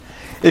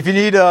If you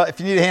need a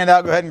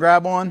handout, go ahead and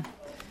grab one.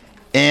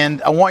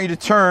 And I want you to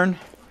turn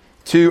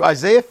to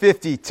Isaiah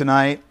 50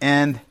 tonight.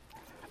 And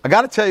I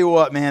got to tell you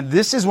what, man,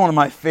 this is one of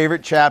my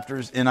favorite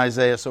chapters in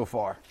Isaiah so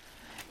far.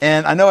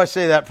 And I know I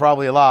say that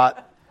probably a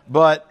lot,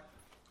 but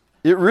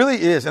it really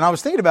is. And I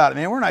was thinking about it,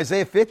 man, we're in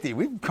Isaiah 50.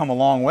 We've come a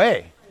long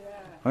way.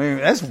 I mean,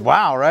 that's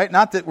wow, right?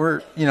 Not that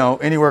we're,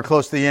 anywhere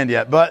close to the end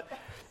yet, but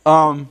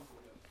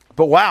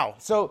wow.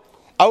 So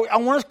I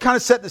want to kind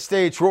of set the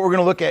stage for what we're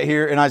going to look at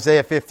here in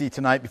Isaiah 50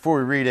 tonight before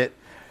we read it.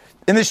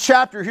 In this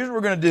chapter, here's what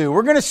we're going to do.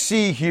 We're going to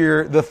see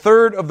here the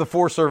third of the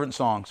four servant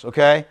songs,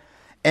 okay?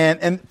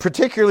 And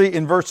particularly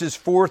in verses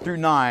 4 through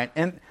 9.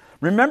 And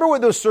remember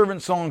what those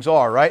servant songs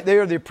are, right? They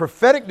are the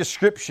prophetic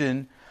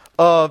description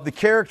of the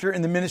character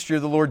and the ministry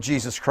of the Lord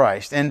Jesus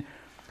Christ. And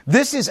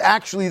this is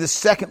actually the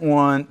second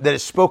one that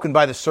is spoken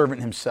by the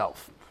servant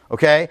himself,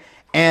 okay?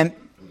 And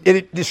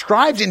it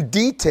describes in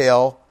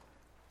detail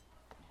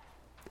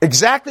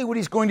exactly what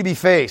he's going to be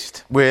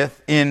faced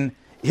with in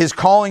his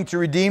calling to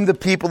redeem the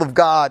people of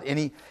God.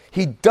 And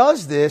he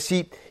does this,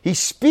 he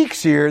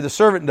speaks here, the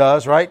servant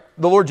does, right?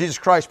 The Lord Jesus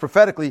Christ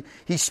prophetically,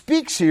 he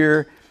speaks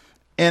here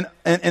in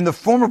the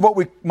form of what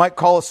we might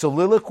call a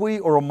soliloquy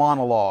or a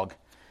monologue.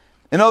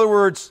 In other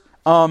words,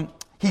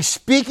 he's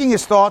speaking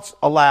his thoughts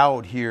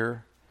aloud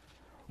here,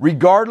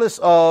 regardless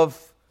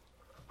of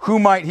who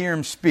might hear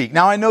him speak.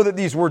 Now, I know that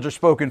these words are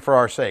spoken for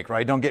our sake,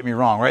 right? Don't get me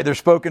wrong, right? They're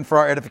spoken for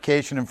our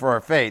edification and for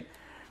our faith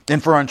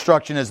and for our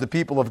instruction as the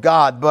people of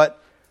God.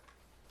 But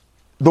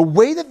the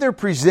way that they're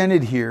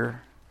presented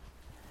here,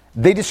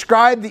 they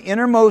describe the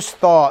innermost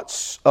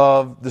thoughts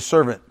of the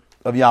servant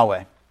of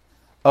Yahweh,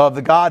 of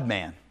the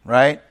God-man,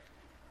 right?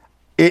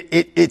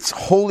 It's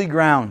holy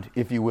ground,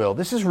 if you will.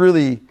 This is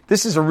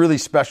a really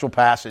special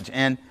passage.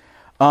 And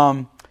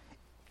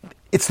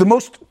it's the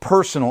most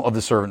personal of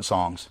the servant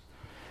songs.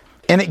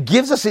 And it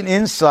gives us an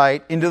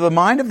insight into the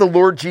mind of the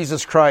Lord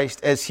Jesus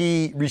Christ as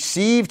he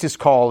received his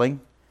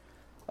calling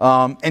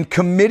and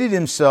committed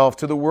himself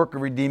to the work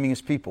of redeeming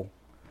his people.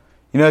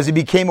 As he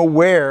became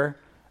aware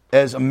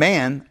as a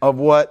man of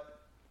what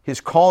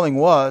his calling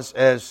was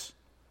as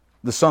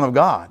the Son of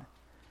God.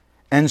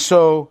 And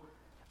so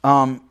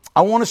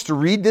I want us to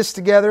read this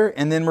together,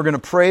 and then we're going to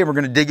pray, and we're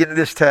going to dig into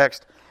this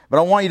text. But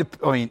I want you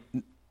to,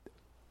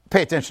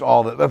 pay attention to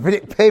all of it,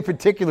 but pay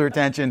particular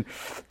attention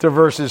to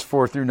verses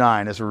 4 through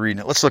 9 as we're reading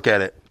it. Let's look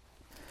at it.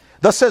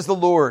 Thus says the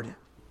Lord,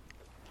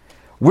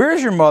 where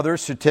is your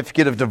mother's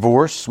certificate of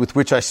divorce with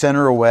which I sent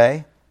her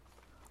away?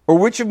 Or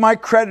which of my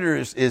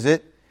creditors is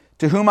it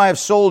to whom I have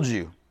sold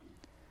you?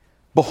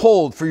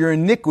 Behold, for your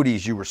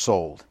iniquities you were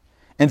sold,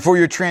 and for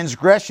your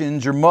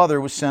transgressions your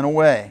mother was sent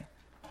away.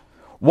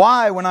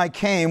 Why, when I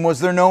came, was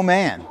there no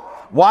man?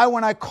 Why,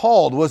 when I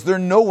called, was there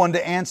no one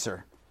to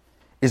answer?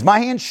 Is my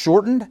hand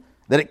shortened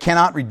that it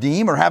cannot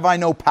redeem, or have I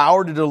no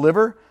power to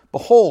deliver?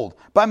 Behold,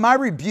 by my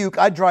rebuke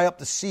I dry up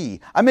the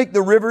sea. I make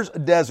the rivers a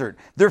desert.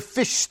 Their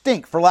fish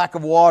stink for lack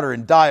of water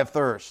and die of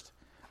thirst.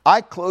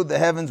 I clothe the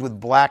heavens with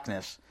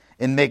blackness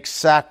and make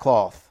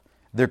sackcloth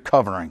their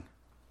covering.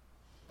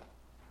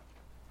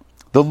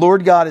 The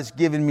Lord God has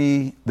given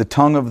me the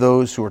tongue of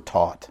those who are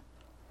taught,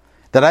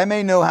 that I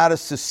may know how to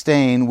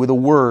sustain with a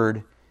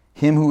word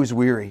him who is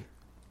weary.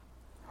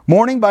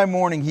 Morning by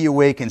morning he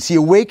awakens. He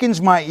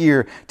awakens my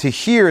ear to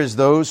hear as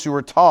those who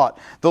are taught.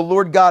 The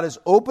Lord God has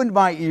opened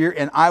my ear,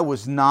 and I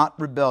was not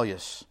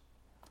rebellious.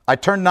 I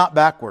turned not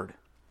backward.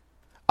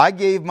 I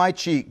gave my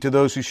cheek to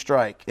those who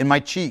strike, and my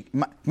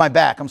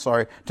back,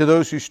 to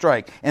those who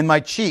strike, and my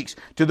cheeks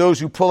to those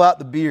who pull out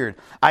the beard.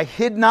 I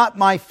hid not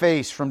my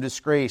face from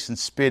disgrace and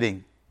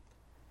spitting.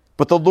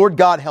 But the Lord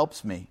God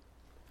helps me.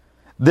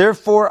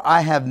 Therefore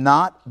I have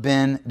not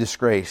been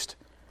disgraced.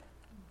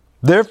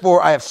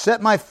 Therefore I have set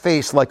my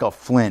face like a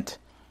flint,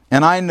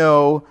 and I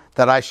know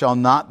that I shall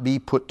not be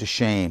put to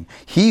shame.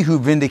 He who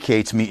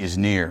vindicates me is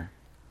near.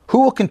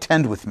 Who will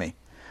contend with me?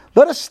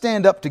 Let us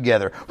stand up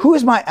together. Who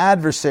is my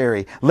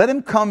adversary? Let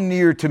him come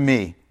near to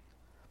me.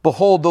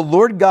 Behold, the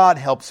Lord God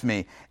helps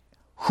me.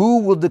 Who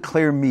will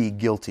declare me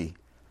guilty?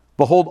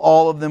 Behold,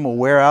 all of them will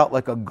wear out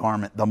like a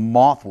garment. The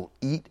moth will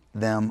eat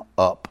them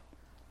up.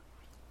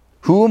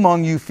 Who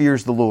among you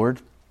fears the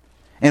Lord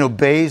and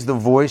obeys the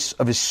voice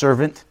of his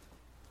servant?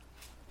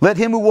 Let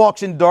him who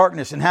walks in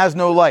darkness and has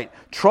no light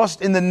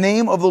trust in the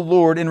name of the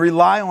Lord and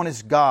rely on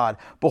his God.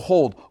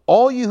 Behold,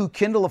 all you who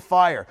kindle a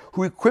fire,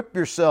 who equip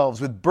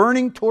yourselves with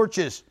burning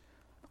torches,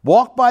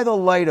 walk by the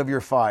light of your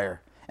fire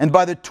and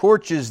by the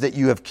torches that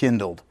you have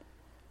kindled.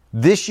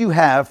 This you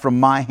have from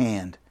my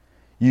hand.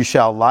 You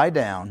shall lie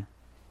down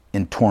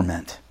in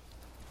torment.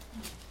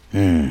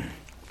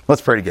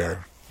 Let's pray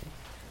together.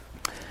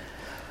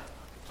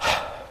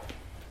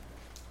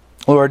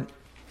 Lord,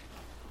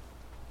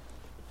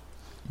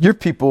 your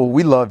people,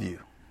 we love you.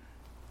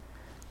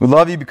 We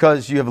love you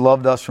because you have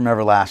loved us from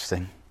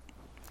everlasting.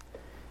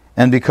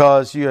 And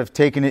because you have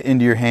taken it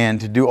into your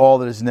hand to do all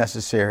that is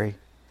necessary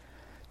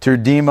to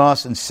redeem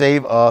us and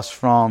save us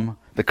from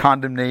the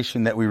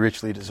condemnation that we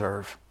richly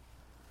deserve.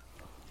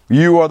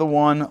 You are the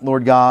one,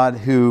 Lord God,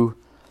 who,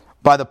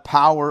 by the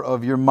power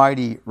of your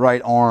mighty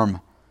right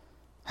arm,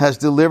 has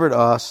delivered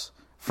us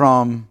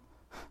from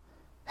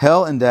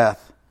hell and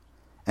death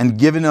and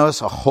given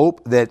us a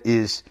hope that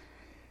is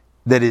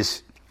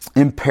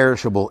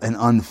imperishable and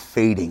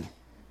unfading.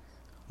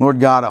 Lord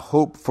God, a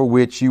hope for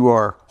which you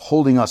are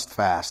holding us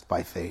fast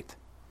by faith.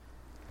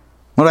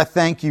 Lord, I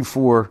thank you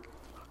for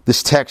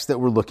this text that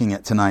we're looking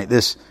at tonight.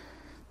 This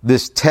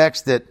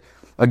text that,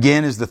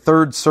 again, is the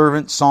third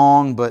servant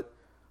song, but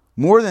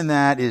more than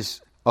that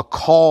is a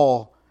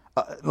call,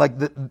 like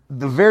the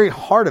very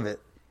heart of it.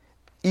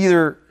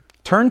 Either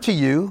turn to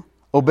you,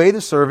 obey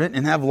the servant,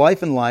 and have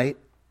life and light,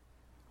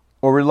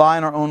 or rely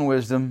on our own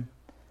wisdom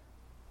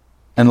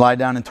and lie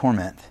down in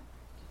torment.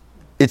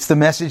 It's the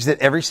message that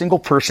every single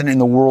person in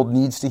the world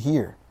needs to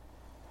hear.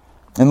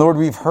 And Lord,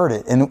 we've heard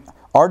it, and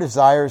our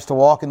desire is to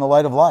walk in the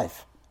light of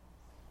life.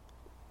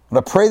 But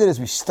I pray that as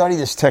we study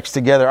this text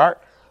together,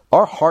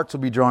 our hearts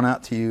will be drawn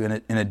out to you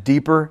in a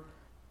deeper,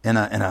 in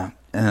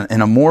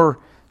a more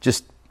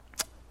just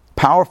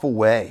powerful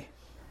way.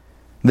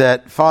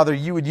 That, Father,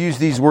 you would use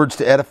these words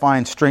to edify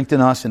and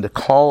strengthen us and to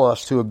call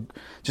us to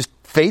just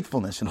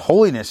faithfulness and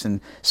holiness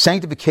and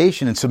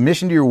sanctification and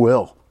submission to your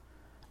will.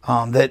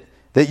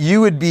 That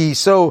you would be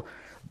so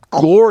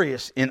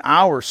glorious in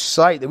our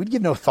sight that we'd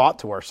give no thought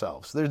to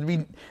ourselves. There'd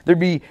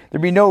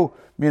be no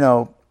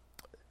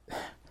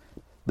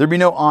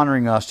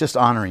honoring us, just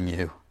honoring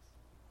you,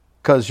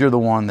 because you're the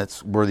one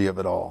that's worthy of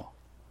it all.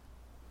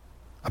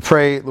 I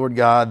pray, Lord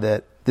God,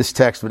 that this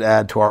text would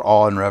add to our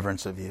awe and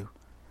reverence of you.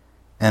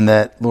 And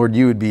that, Lord,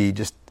 you'd be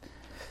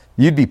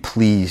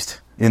pleased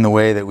in the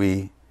way that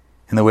we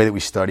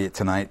study it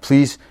tonight.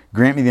 Please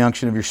grant me the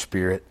unction of your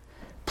Spirit.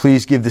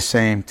 Please give the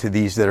same to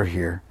these that are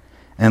here.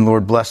 And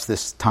Lord, bless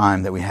this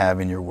time that we have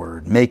in your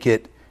word. Make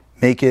it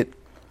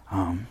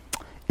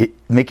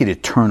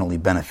eternally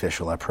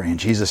beneficial, I pray in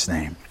Jesus'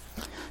 name.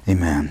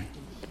 Amen.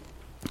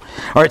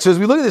 All right, so as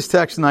we look at this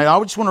text tonight, I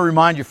just want to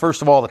remind you,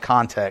 first of all, the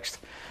context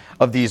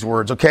of these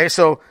words. Okay,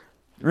 so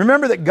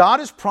remember that God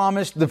has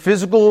promised the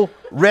physical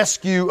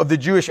rescue of the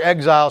Jewish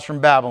exiles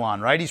from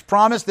Babylon, right? He's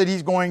promised that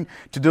He's going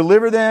to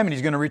deliver them and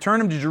He's going to return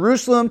them to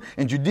Jerusalem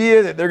and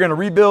Judea, that they're going to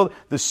rebuild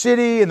the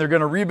city and they're going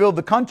to rebuild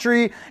the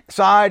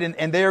countryside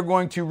and they are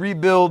going to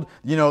rebuild,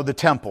 the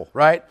temple,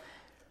 right?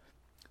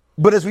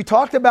 But as we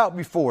talked about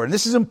before, and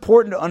this is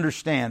important to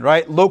understand,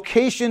 right?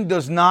 Location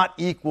does not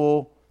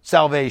equal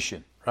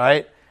salvation,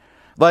 right?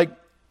 Like,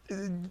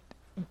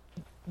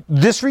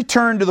 this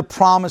return to the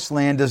promised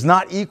land does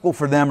not equal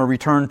for them a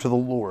return to the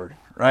Lord,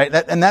 right?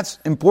 And that's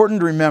important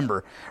to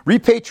remember.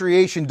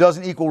 Repatriation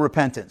doesn't equal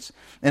repentance.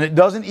 And it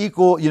doesn't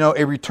equal,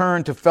 a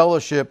return to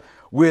fellowship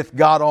with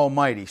God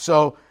Almighty.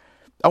 So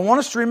I want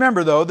us to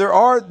remember, though, there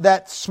are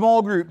that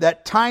small group,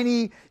 that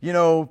tiny,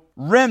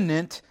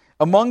 remnant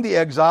among the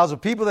exiles of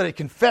people that had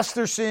confessed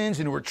their sins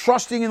and were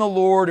trusting in the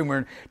Lord and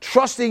were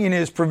trusting in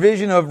His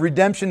provision of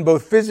redemption,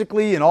 both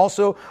physically and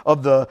also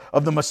of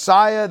the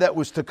Messiah that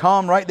was to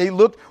come, right? They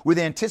looked with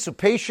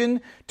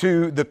anticipation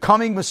to the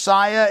coming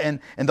Messiah and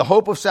the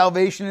hope of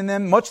salvation in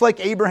them, much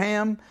like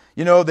Abraham.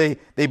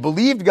 They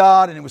believed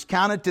God and it was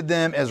counted to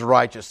them as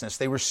righteousness.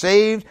 They were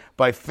saved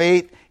by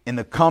faith in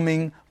the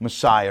coming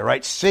Messiah,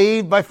 right?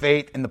 Saved by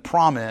faith in the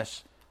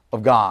promise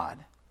of God.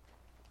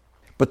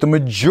 But the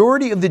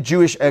majority of the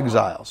Jewish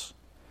exiles,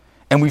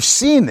 and we've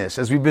seen this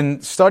as we've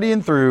been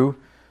studying through,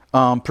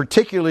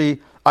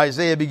 particularly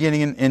Isaiah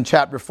beginning in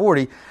chapter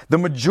 40, the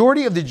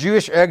majority of the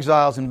Jewish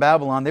exiles in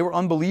Babylon, they were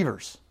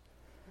unbelievers.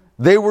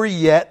 They were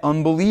yet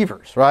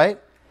unbelievers, right?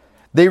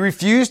 They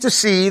refused to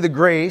see the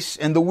grace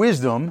and the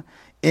wisdom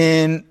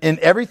in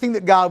everything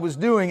that God was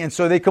doing, and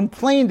so they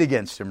complained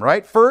against Him,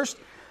 right? First,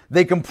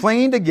 they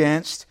complained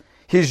against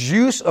His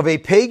use of a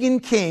pagan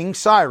king,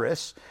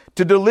 Cyrus,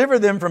 to deliver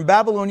them from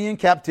Babylonian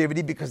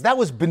captivity because that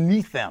was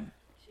beneath them,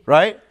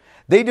 right?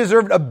 They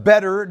deserved a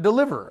better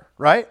deliverer,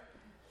 right?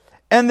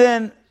 And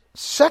then,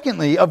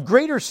 secondly, of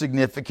greater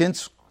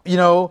significance,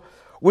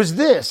 was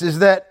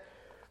that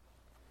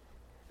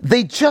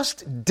they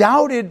just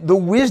doubted the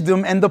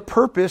wisdom and the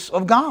purpose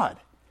of God.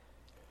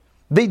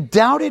 They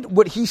doubted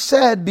what He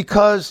said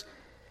because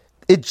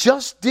it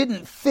just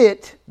didn't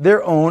fit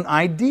their own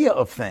idea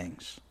of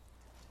things.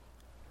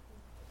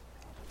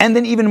 And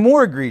then even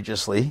more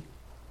egregiously,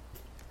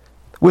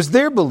 was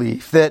their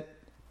belief that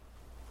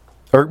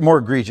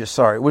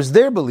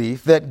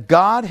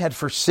God had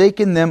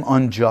forsaken them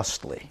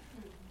unjustly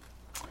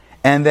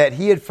and that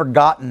He had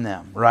forgotten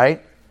them,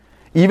 right?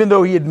 Even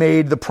though He had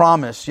made the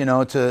promise,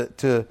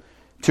 to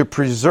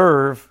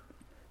preserve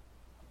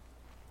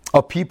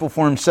a people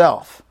for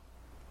Himself.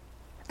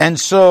 And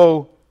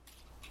so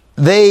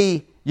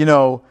they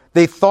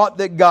thought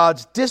that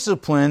God's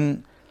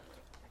discipline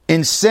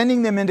in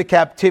sending them into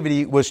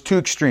captivity was too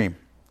extreme.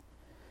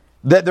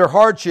 That their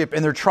hardship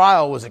and their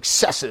trial was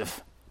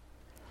excessive.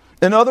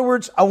 In other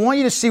words, I want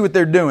you to see what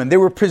they're doing. They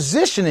were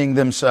positioning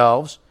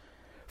themselves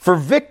for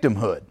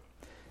victimhood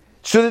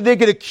so that they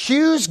could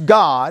accuse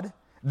God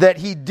that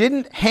He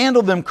didn't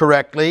handle them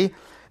correctly,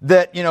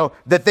 that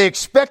they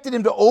expected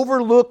Him to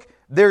overlook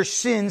their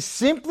sins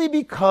simply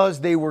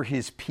because they were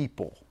His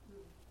people.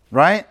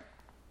 Right?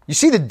 You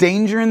see the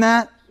danger in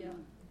that? Yeah.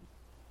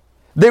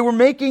 They were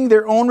making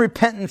their own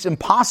repentance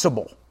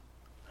impossible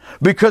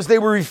because they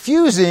were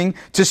refusing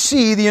to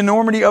see the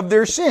enormity of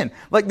their sin.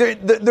 Like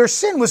their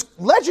sin was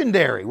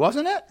legendary,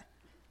 wasn't it?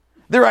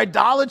 Their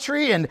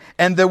idolatry and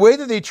the way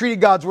that they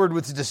treated God's word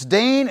with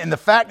disdain, and the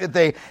fact that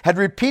they had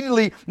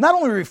repeatedly not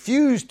only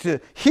refused to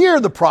hear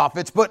the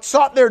prophets, but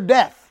sought their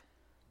death,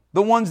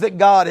 the ones that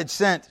God had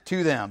sent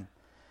to them.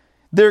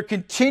 Their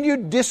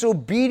continued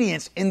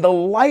disobedience in the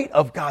light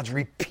of God's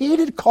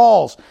repeated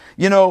calls,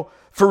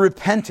 for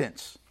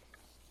repentance.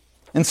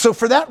 And so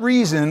for that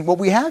reason, what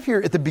we have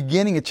here at the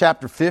beginning of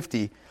chapter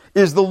 50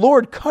 is the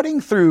Lord cutting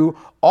through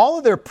all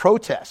of their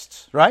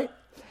protests, right?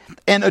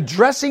 And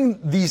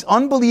addressing these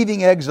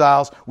unbelieving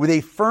exiles with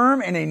a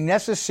firm and a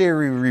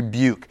necessary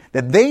rebuke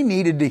that they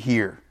needed to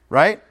hear,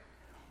 right?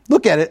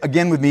 Look at it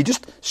again with me.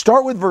 Just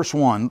start with verse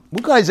 1.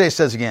 Look what Isaiah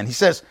says again. He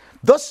says,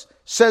 "Thus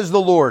says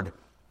the Lord."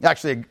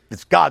 Actually,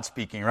 it's God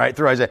speaking, right?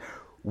 Through Isaiah.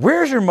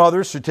 "Where's your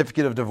mother's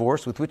certificate of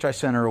divorce with which I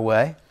sent her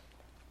away?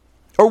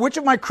 Or which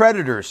of my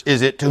creditors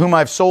is it to whom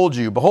I've sold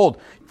you?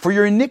 Behold, for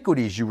your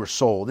iniquities you were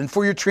sold, and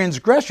for your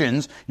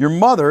transgressions your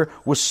mother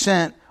was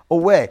sent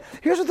away."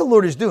 Here's what the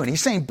Lord is doing.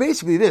 He's saying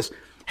basically this.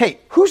 Hey,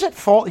 who's at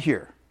fault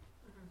here?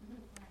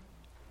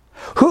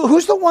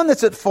 Who's the one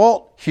that's at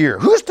fault here?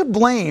 Who's to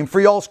blame for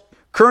y'all's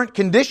current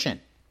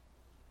condition?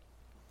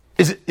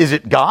 Is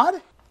it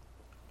God?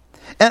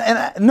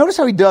 And notice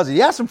how he does it.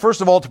 He asks them,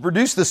 first of all, to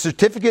produce the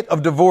certificate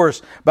of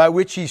divorce by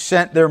which he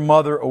sent their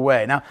mother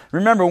away. Now,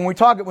 remember, when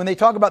they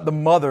talk about the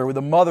mother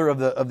of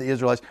the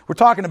Israelites, we're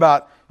talking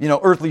about,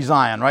 earthly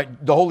Zion,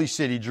 right? The holy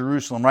city,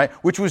 Jerusalem, right?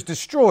 Which was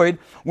destroyed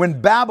when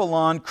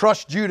Babylon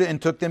crushed Judah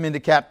and took them into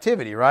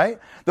captivity, right?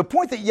 The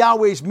point that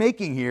Yahweh's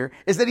making here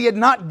is that he had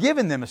not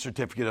given them a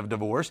certificate of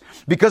divorce,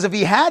 because if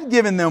he had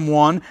given them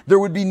one, there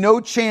would be no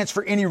chance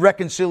for any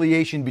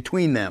reconciliation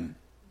between them.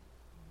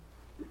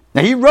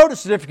 Now, he wrote a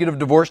certificate of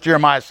divorce,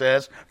 Jeremiah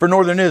says, for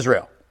northern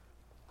Israel.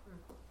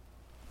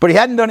 But he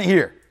hadn't done it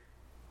here.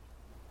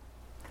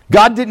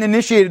 God didn't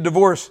initiate a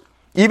divorce,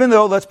 even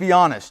though, let's be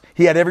honest,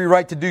 he had every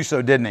right to do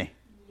so, didn't he?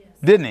 Yes.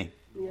 Didn't he?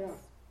 Yeah.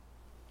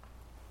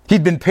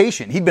 He'd been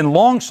patient. He'd been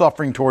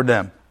long-suffering toward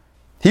them.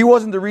 He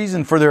wasn't the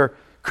reason for their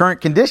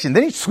current condition.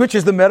 Then he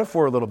switches the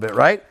metaphor a little bit,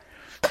 right?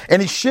 And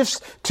he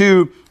shifts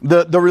to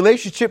the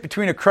relationship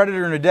between a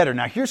creditor and a debtor.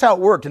 Now, here's how it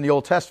worked in the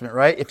Old Testament,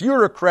 right? If you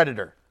were a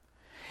creditor,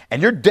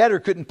 and your debtor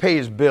couldn't pay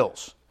his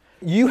bills,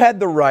 you had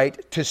the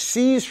right to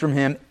seize from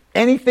him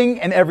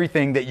anything and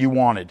everything that you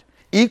wanted,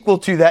 equal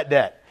to that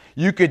debt.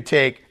 You could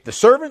take the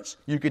servants,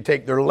 you could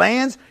take their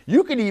lands,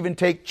 you could even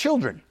take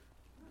children.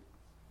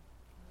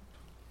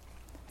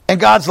 And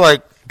God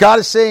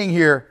is saying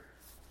here,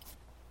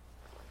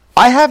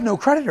 I have no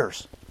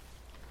creditors.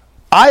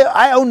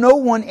 I owe no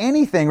one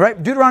anything, right?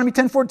 Deuteronomy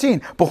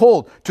 10:14.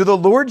 "Behold, to the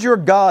Lord your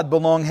God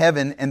belong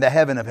heaven and the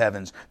heaven of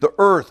heavens, the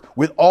earth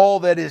with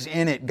all that is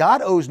in it."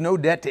 God owes no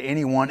debt to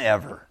anyone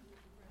ever,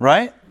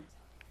 right?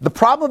 The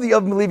problem of the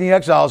unbelieving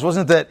exiles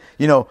wasn't that,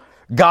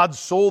 God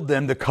sold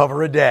them to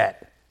cover a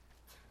debt.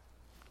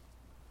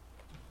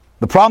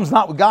 The problem's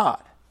not with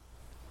God.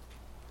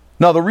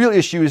 No, the real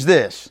issue is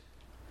this.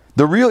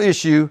 The real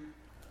issue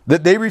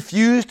that they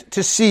refused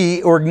to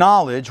see or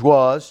acknowledge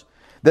was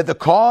that the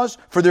cause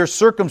for their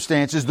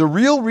circumstances, the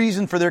real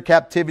reason for their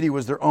captivity,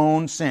 was their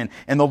own sin.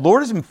 And the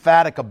Lord is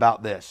emphatic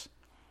about this.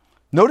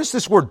 Notice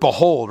this word,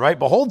 behold, right?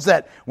 Behold's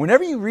that,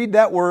 whenever you read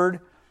that word,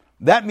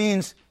 that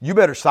means you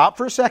better stop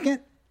for a second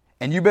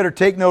and you better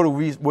take note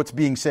of what's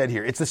being said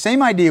here. It's the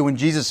same idea when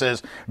Jesus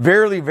says,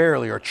 "Verily,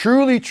 verily," or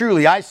 "Truly,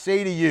 truly, I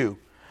say to you."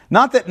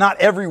 Not that not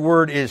every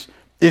word is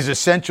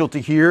essential to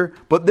hear,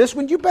 but this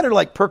one, you better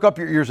perk up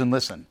your ears and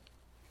listen.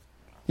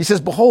 He says,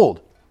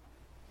 "Behold,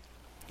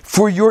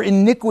 for your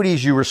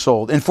iniquities you were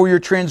sold, and for your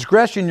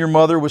transgression your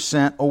mother was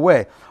sent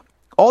away."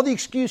 All the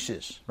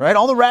excuses, right?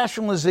 All the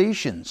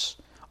rationalizations,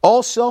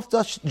 all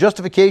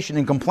self-justification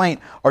and complaint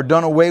are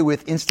done away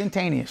with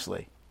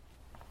instantaneously.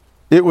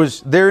 It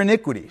was their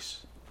iniquities.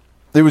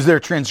 It was their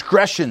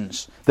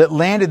transgressions that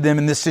landed them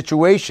in this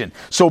situation.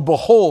 So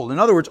behold, in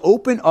other words,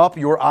 open up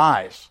your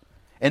eyes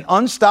and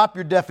unstop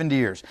your deafened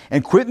ears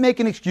and quit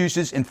making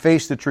excuses and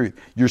face the truth.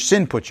 Your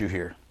sin put you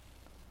here.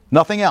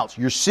 Nothing else.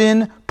 Your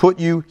sin put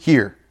you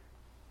here.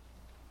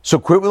 So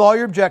quit with all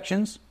your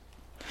objections,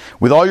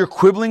 with all your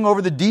quibbling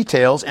over the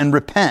details, and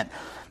repent.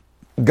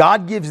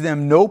 God gives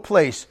them no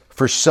place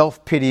for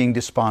self-pitying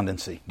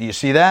despondency. Do you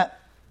see that?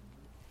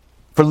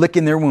 For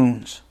licking their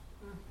wounds.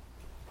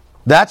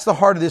 That's the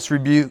heart of this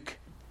rebuke.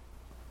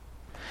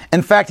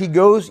 In fact, he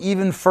goes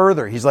even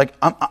further. He's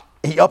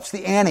he ups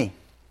the ante,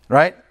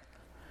 right?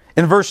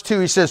 In verse 2,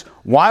 he says,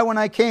 "Why when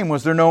I came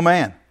was there no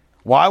man?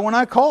 Why when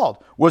I called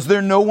was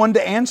there no one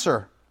to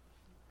answer?"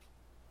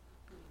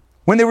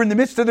 When they were in the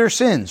midst of their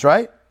sins,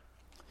 right?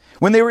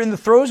 When they were in the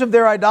throes of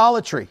their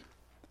idolatry,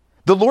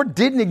 the Lord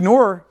didn't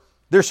ignore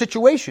their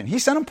situation. He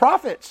sent them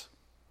prophets.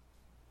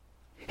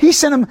 He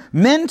sent them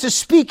men to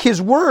speak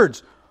His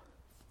words,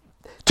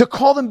 to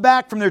call them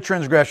back from their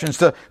transgressions,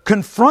 to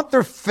confront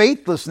their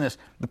faithlessness.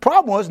 The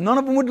problem was none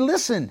of them would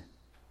listen.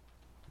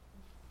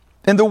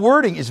 And the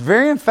wording is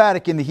very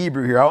emphatic in the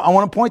Hebrew here. I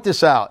want to point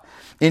this out.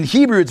 In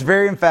Hebrew, it's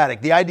very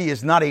emphatic. The idea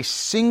is not a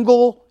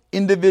single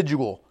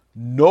individual.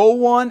 No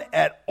one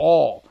at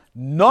all.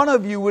 None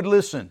of you would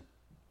listen.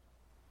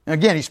 And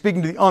again, he's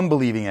speaking to the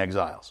unbelieving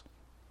exiles.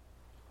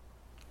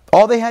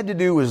 All they had to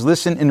do was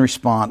listen and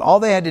respond. All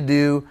they had to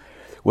do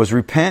was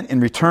repent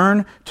and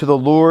return to the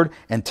Lord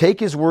and take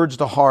His words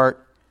to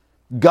heart.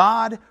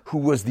 God, who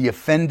was the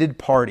offended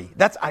party.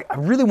 I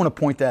really want to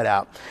point that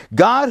out.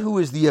 God, who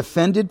is the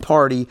offended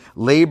party,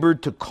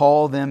 labored to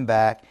call them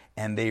back,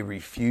 and they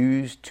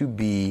refused to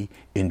be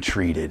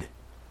entreated.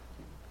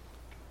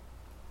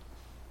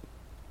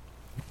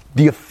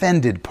 The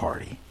offended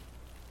party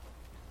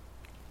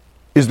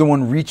is the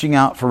one reaching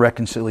out for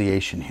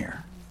reconciliation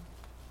here.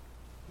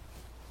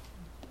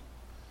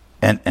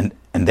 And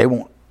they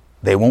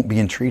won't be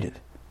entreated.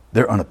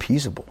 They're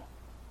unappeasable.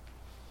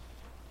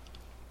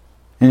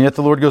 And yet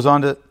the Lord goes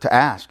on to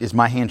ask, is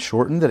my hand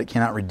shortened that it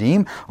cannot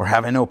redeem? Or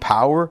have I no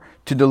power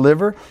to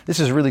deliver? This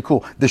is really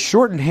cool. The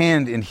shortened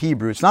hand in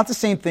Hebrew, it's not the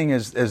same thing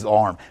as the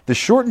arm. The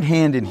shortened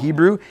hand in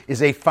Hebrew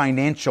is a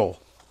financial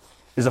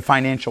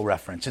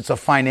reference. It's a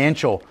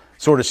financial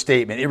sort of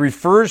statement. It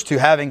refers to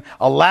having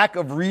a lack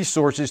of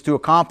resources to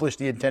accomplish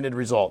the intended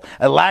result.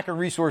 A lack of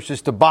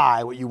resources to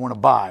buy what you want to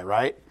buy,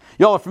 right?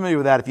 Y'all are familiar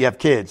with that if you have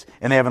kids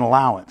and they have an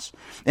allowance.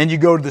 And you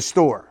go to the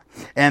store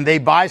and they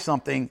buy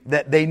something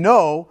that they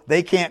know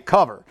they can't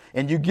cover.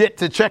 And you get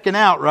to checking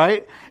out,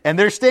 right? And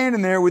they're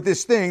standing there with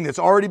this thing that's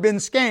already been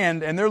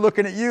scanned and they're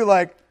looking at you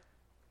like,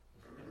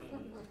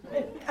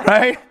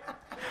 right?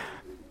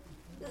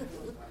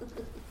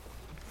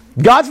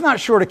 God's not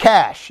short of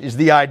cash is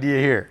the idea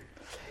here.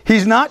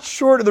 He's not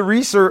short of the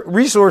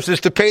resources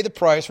to pay the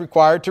price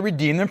required to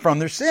redeem them from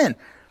their sin.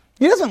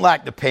 He doesn't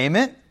lack the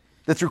payment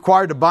that's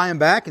required to buy them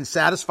back and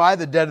satisfy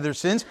the debt of their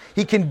sins.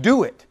 He can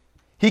do it.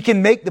 He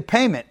can make the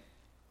payment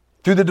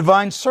through the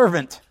divine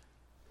servant,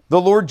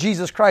 the Lord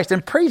Jesus Christ.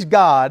 And praise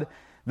God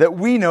that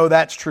we know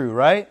that's true,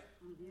 right?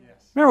 Yes.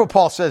 Remember what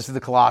Paul says to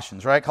the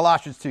Colossians, right?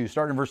 Colossians 2,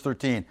 starting in verse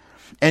 13.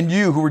 And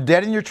you who were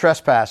dead in your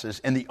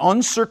trespasses and the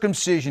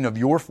uncircumcision of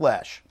your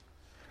flesh,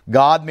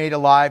 God made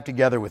alive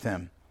together with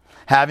Him,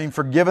 having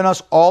forgiven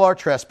us all our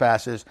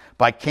trespasses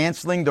by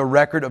canceling the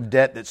record of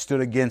debt that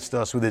stood against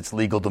us with its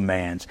legal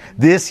demands.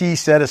 This He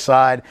set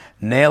aside,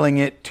 nailing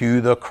it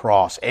to the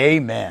cross.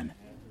 Amen.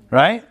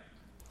 Right?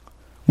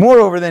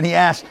 Moreover, then he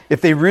asks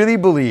if they really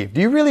believe.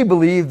 Do you really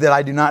believe that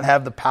I do not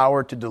have the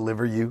power to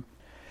deliver you?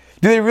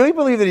 Do they really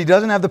believe that He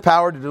doesn't have the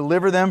power to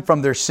deliver them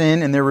from their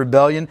sin and their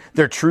rebellion,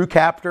 their true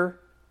captor?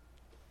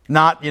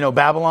 Not,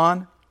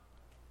 Babylon?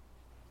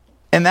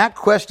 And that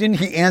question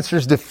He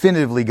answers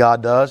definitively,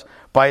 God does,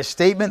 by a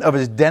statement of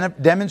His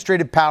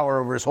demonstrated power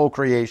over His whole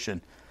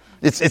creation.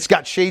 It's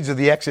got shades of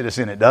the Exodus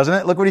in it, doesn't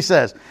it? Look what He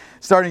says,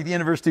 starting at the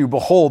end of verse 2.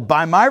 Behold,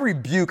 by my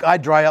rebuke I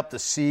dry up the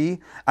sea.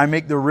 I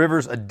make the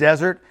rivers a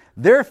desert.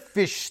 Their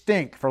fish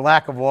stink for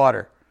lack of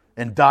water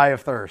and die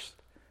of thirst.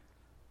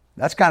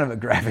 That's kind of a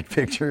graphic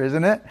picture,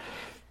 isn't it?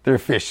 Their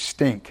fish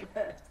stink.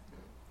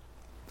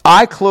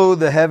 I clothe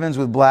the heavens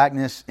with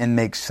blackness and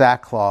make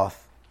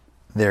sackcloth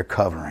their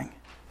covering.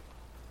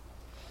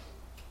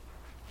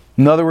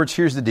 In other words,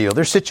 here's the deal.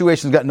 Their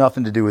situation's got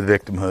nothing to do with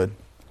victimhood.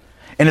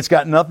 And it's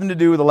got nothing to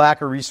do with a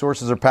lack of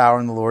resources or power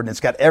in the Lord. And it's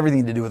got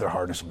everything to do with their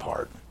hardness of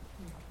heart.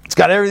 It's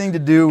got everything to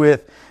do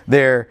with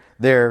their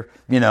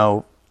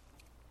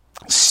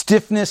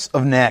stiffness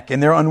of neck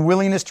and their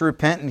unwillingness to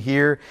repent and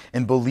hear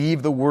and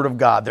believe the word of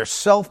God. Their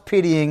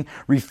self-pitying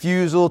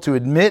refusal to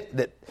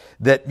admit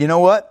that you know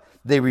what?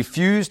 They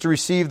refuse to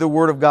receive the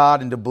word of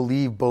God and to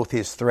believe both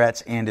His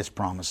threats and His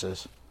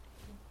promises.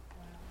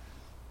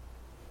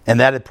 And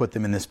that had put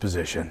them in this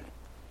position.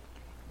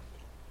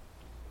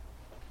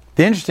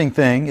 The interesting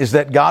thing is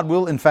that God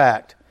will, in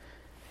fact,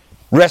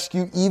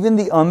 rescue even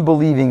the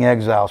unbelieving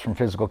exiles from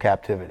physical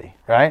captivity,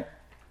 right?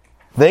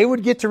 They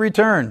would get to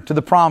return to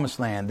the promised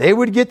land. They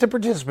would get to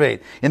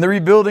participate in the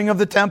rebuilding of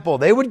the temple.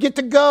 They would get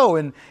to go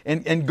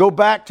and go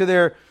back to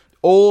their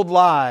old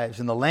lives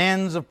in the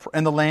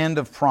land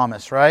of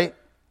promise, right?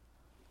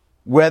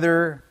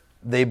 Whether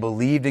they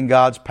believed in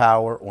God's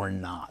power or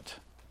not.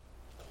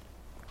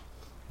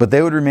 But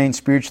they would remain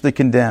spiritually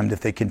condemned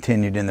if they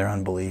continued in their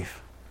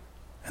unbelief.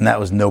 And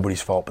that was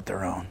nobody's fault but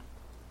their own.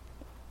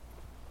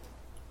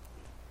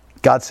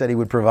 God said He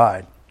would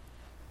provide.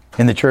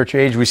 In the church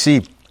age, we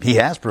see He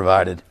has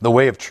provided the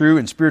way of true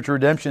and spiritual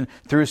redemption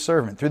through His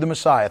servant, through the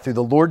Messiah, through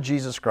the Lord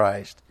Jesus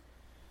Christ.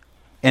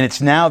 And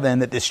it's now then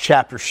that this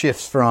chapter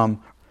shifts from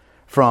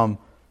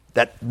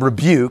that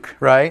rebuke,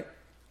 right?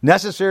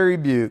 Necessary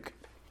rebuke,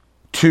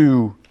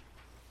 to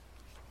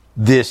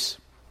this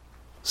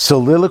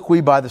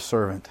soliloquy by the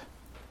servant.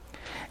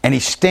 And he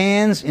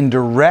stands in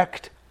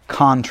direct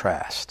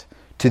contrast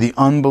to the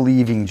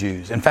unbelieving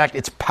Jews. In fact,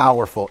 it's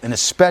powerful, and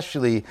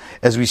especially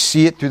as we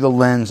see it through the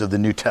lens of the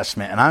New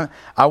Testament. And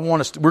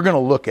we're going to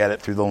look at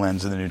it through the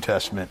lens of the New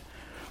Testament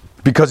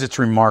because it's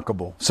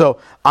remarkable. So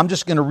I'm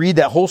just going to read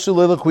that whole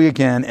soliloquy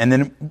again, and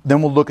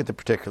then we'll look at the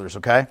particulars,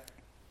 okay?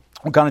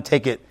 We'll kind of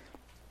take it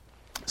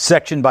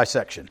section by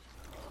section.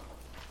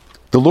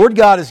 The Lord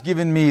God has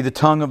given me the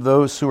tongue of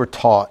those who are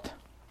taught,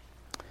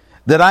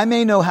 that I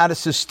may know how to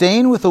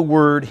sustain with a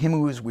word him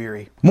who is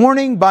weary.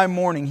 Morning by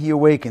morning he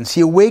awakens. He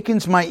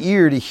awakens my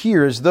ear to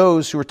hear as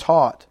those who are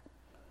taught.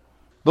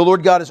 The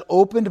Lord God has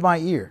opened my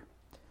ear,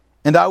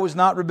 and I was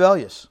not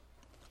rebellious.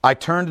 I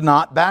turned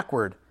not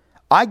backward.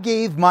 I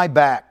gave my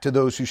back to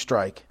those who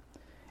strike,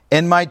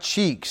 and my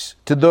cheeks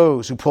to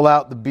those who pull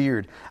out the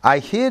beard. I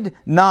hid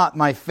not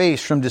my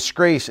face from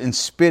disgrace and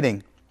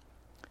spitting,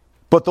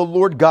 but the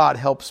Lord God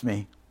helps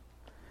me.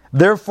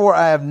 Therefore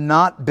I have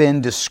not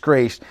been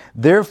disgraced.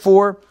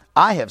 Therefore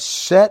I have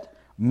set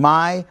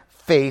my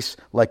face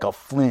like a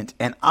flint,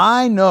 and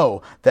I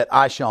know that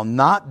I shall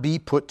not be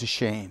put to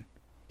shame.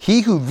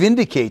 He who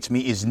vindicates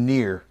me is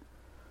near.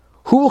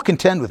 Who will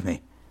contend with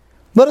me?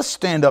 Let us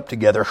stand up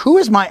together. Who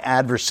is my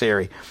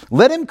adversary?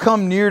 Let him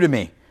come near to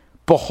me.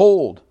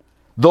 Behold,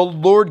 the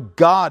Lord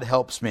God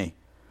helps me.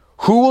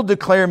 Who will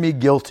declare me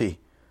guilty?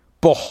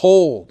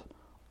 Behold,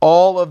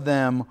 all of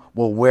them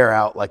will wear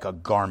out like a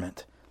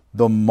garment.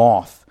 The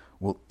moth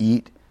will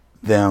eat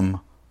them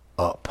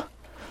up.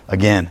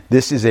 Again,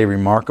 this is a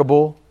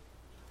remarkable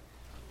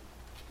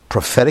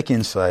prophetic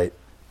insight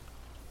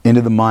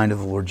into the mind of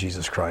the Lord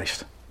Jesus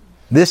Christ.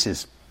 This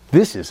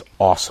is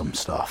awesome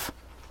stuff.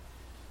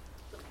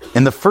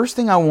 And the first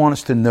thing I want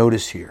us to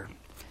notice here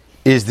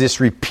is this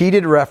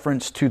repeated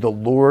reference to the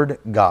Lord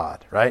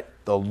God, right?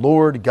 The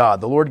Lord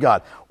God,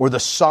 or the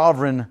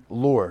sovereign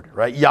Lord,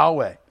 right?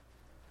 Yahweh,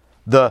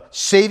 the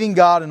saving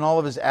God in all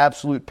of his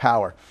absolute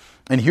power.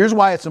 And here's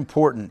why it's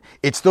important.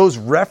 It's those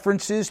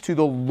references to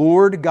the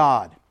Lord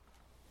God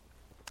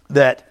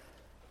that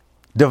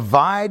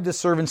divide the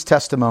servant's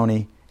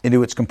testimony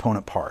into its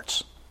component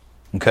parts.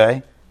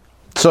 Okay?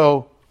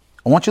 So,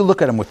 I want you to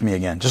look at them with me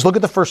again. Just look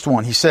at the first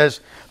one. He says,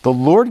 the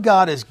Lord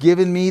God has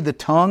given me the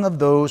tongue of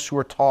those who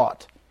are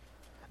taught,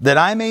 that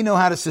I may know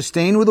how to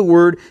sustain with a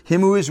word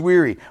him who is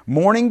weary.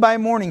 Morning by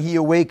morning he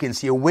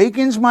awakens. He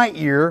awakens my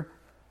ear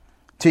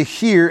to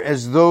hear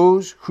as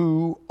those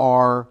who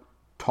are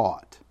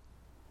taught.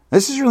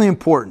 This is really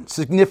important,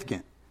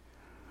 significant.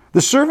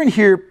 The servant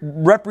here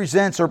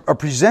represents or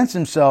presents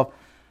himself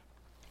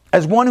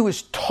as one who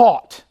is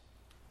taught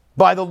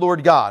by the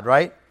Lord God,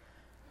 right?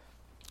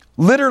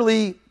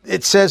 Literally,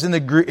 it says in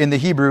the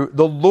Hebrew,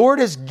 the Lord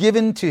has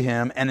given to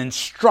him an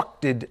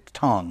instructed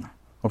tongue.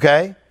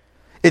 Okay?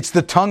 It's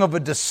the tongue of a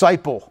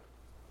disciple.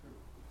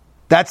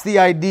 That's the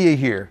idea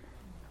here.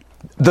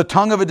 The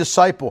tongue of a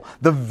disciple.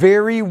 The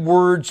very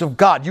words of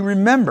God. You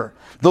remember,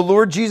 the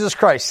Lord Jesus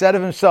Christ said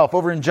of himself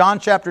over in John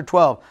chapter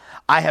 12,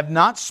 I have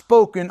not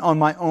spoken on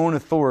my own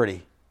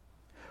authority,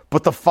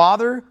 but the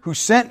Father who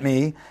sent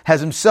me has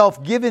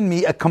himself given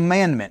me a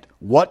commandment,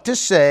 what to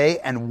say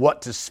and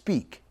what to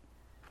speak.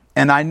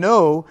 And I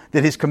know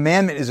that his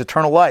commandment is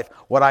eternal life.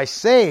 What I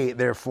say,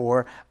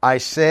 therefore, I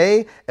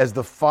say as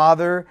the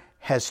Father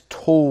has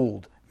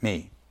told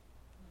me.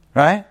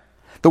 Right?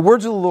 The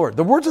words of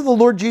the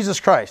Lord Jesus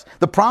Christ,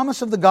 the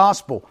promise of the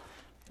gospel,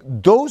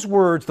 those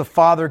words the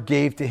Father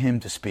gave to him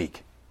to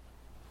speak.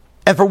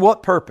 And for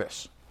what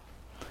purpose?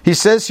 He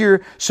says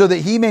here, so that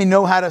he may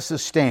know how to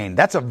sustain.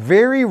 That's a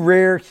very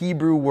rare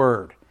Hebrew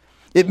word.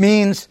 It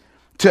means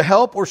to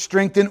help or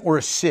strengthen or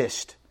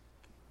assist.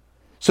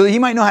 So that he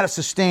might know how to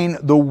sustain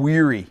the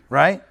weary,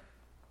 right?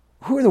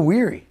 Who are the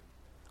weary?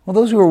 Well,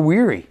 those who are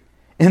weary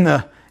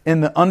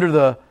under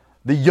the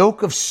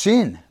yoke of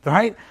sin,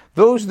 right?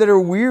 Those that are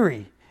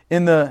weary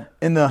in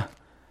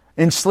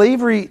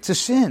slavery to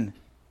sin.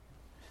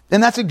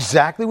 And that's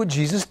exactly what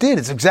Jesus did.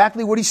 It's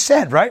exactly what he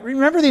said, right?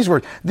 Remember these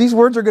words. These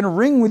words are going to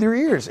ring with your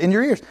ears, in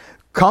your ears.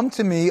 Come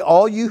to me,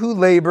 all you who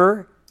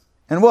labor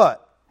and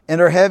what?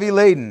 And are heavy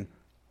laden.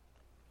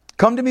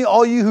 Come to me,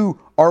 all you who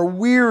are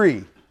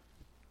weary.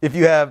 If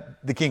you have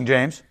the King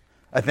James,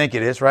 I think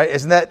it is, right?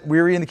 Isn't that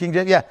weary in the King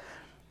James? Yeah.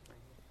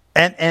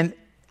 And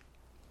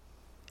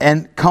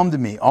come to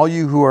me, all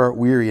you who are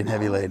weary and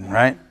heavy laden,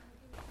 right?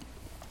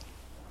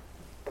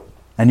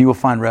 And you will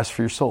find rest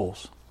for your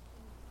souls.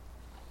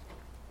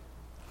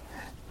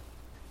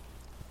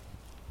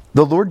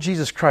 The Lord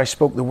Jesus Christ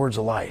spoke the words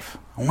of life.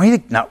 I want you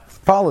to now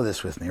follow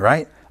this with me,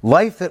 right?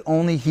 Life that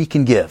only he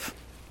can give.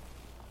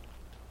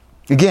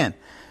 Again,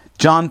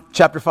 John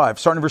chapter 5,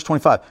 starting in verse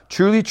 25.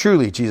 Truly,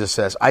 truly, Jesus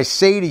says, I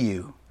say to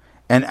you,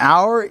 an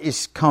hour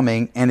is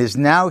coming and is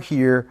now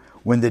here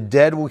when the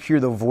dead will hear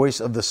the voice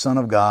of the Son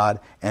of God,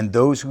 and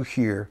those who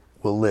hear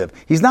will live.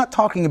 He's not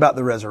talking about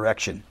the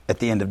resurrection at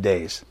the end of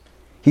days.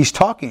 He's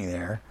talking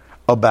there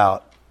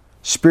about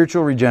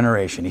spiritual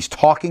regeneration. He's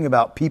talking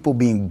about people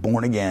being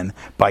born again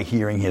by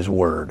hearing his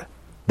word.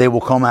 They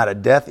will come out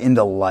of death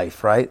into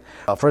life, right?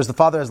 For as the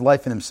Father has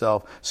life in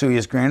himself, so he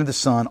has granted the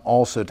Son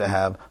also to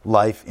have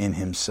life in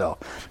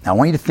himself. Now I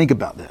want you to think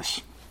about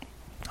this.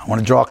 I want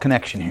to draw a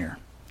connection here.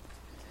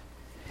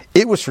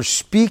 It was for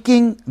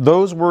speaking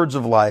those words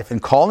of life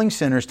and calling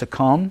sinners to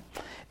come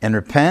and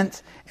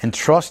repent and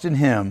trust in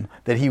him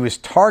that he was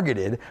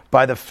targeted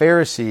by the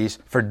Pharisees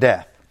for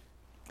death.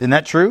 Isn't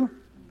that true?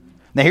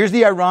 Now here's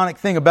the ironic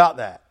thing about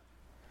that.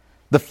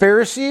 The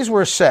Pharisees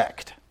were a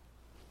sect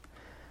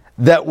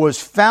that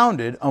was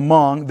founded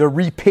among the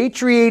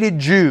repatriated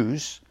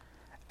Jews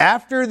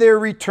after their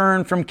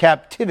return from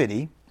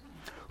captivity,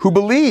 who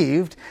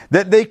believed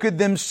that they could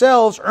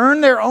themselves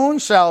earn their own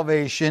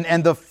salvation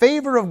and the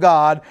favor of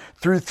God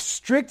through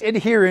strict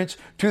adherence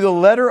to the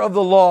letter of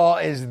the law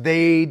as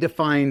they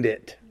defined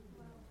it.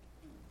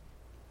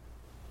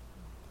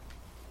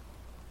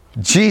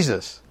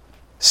 Jesus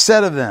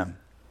said of them,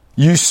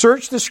 "You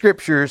search the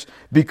Scriptures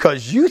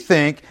because you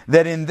think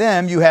that in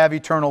them you have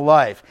eternal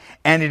life,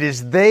 and it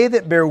is they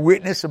that bear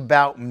witness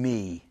about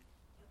me.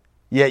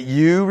 Yet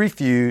you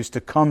refuse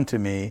to come to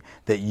me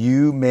that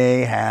you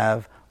may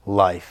have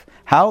life."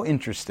 How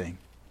interesting.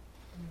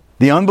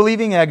 The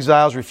unbelieving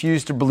exiles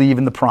refused to believe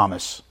in the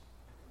promise.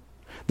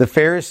 The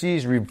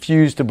Pharisees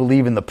refused to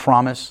believe in the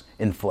promise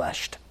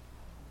enfleshed.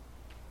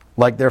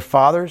 Like their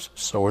fathers,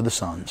 so are the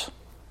sons.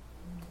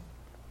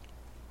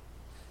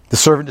 The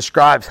servant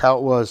describes how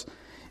it was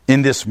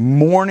in this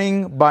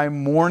morning by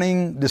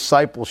morning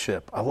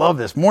discipleship. I love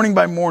this. Morning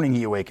by morning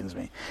he awakens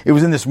me. It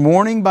was in this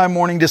morning by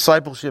morning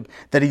discipleship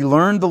that he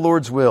learned the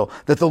Lord's will,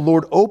 that the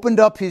Lord opened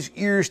up his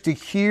ears to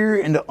hear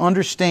and to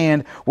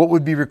understand what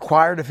would be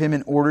required of him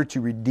in order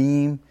to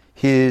redeem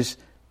his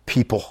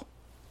people.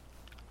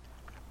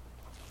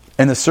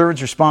 And the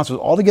servant's response was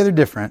altogether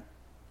different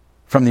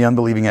from the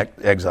unbelieving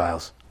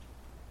exiles.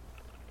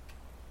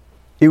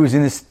 It was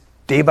in this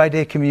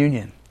day-by-day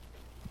communion,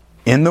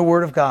 in the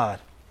Word of God,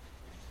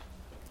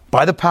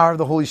 by the power of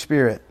the Holy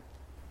Spirit,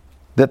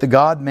 that the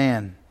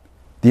God-man,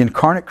 the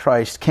incarnate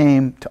Christ,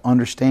 came to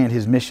understand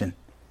his mission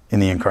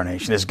in the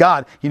incarnation. As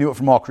God, he knew it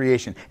from all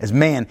creation. As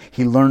man,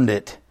 he learned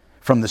it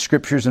from the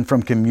Scriptures and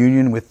from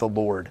communion with the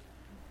Lord.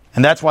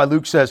 And that's why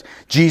Luke says,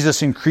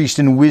 Jesus increased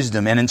in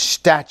wisdom and in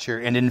stature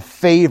and in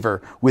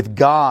favor with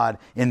God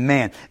and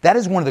man. That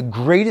is one of the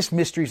greatest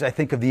mysteries, I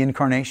think, of the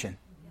incarnation.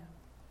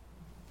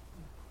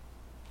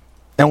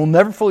 And we'll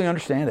never fully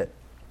understand it.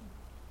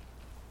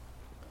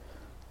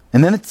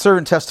 And then the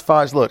servant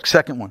testifies, look,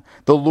 second one,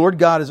 the Lord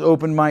God has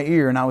opened my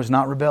ear and I was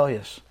not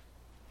rebellious.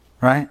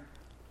 Right?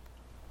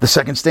 The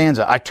second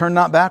stanza, I turned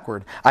not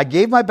backward. I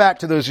gave my back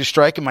to those who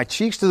strike and my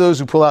cheeks to those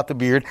who pull out the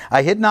beard.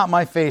 I hid not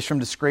my face from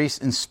disgrace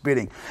and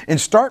spitting. In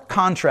stark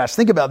contrast,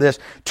 think about this,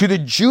 to the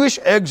Jewish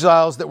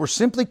exiles that were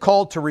simply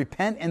called to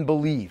repent and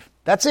believe.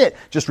 That's it.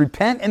 Just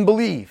repent and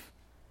believe.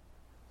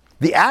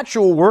 The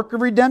actual work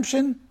of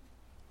redemption,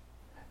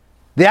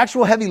 the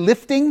actual heavy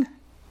lifting,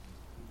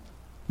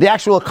 the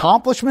actual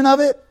accomplishment of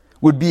it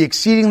would be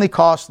exceedingly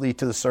costly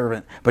to the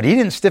servant. But he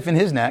didn't stiffen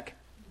his neck.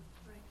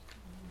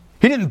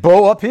 He didn't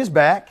bow up his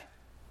back.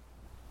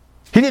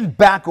 He didn't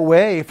back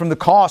away from the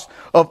cost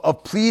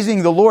of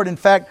pleasing the Lord. In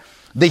fact,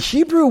 the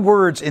Hebrew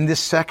words in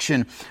this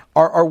section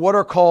are what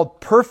are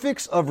called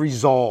perfects of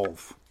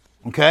resolve.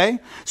 Okay?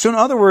 So in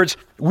other words,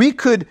 we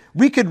could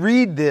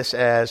read this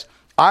as,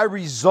 I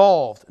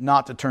resolved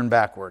not to turn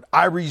backward.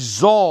 I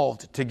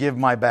resolved to give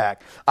my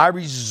back. I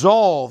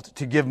resolved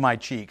to give my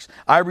cheeks.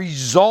 I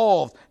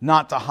resolved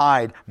not to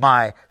hide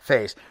my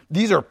face.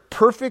 These are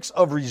perfects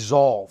of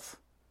resolve.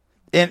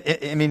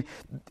 And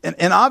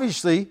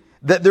obviously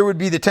that there would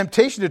be the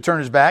temptation to turn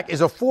his back is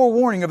a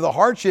forewarning of the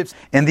hardships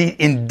and the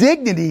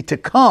indignity to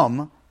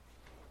come.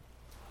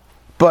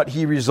 But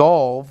he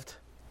resolved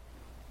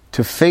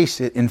to face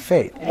it in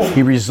faith.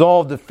 He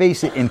resolved to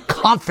face it in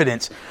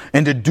confidence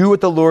and to do what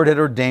the Lord had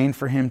ordained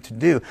for him to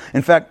do.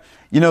 In fact,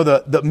 you know,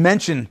 the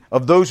mention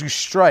of those who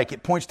strike,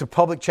 it points to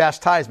public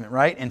chastisement,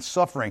 right? And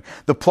suffering.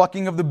 The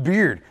plucking of the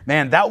beard.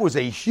 Man, that was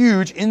a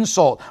huge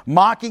insult.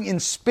 Mocking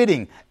and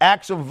spitting.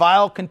 Acts of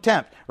vile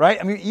contempt, right?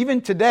 I mean,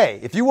 even today,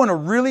 if you want to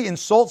really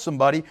insult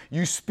somebody,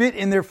 you spit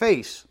in their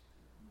face.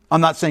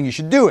 I'm not saying you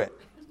should do it.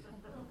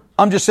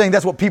 I'm just saying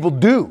that's what people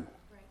do,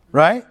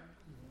 right?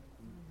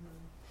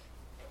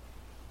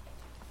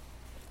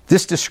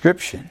 This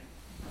description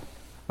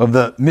of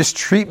the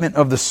mistreatment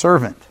of the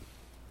servant,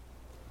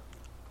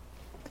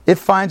 it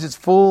finds its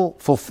full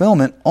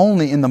fulfillment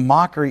only in the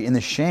mockery and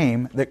the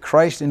shame that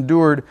Christ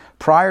endured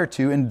prior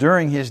to and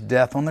during his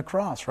death on the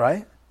cross,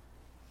 right?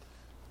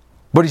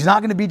 But he's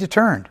not going to be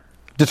deterred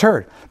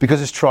because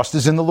his trust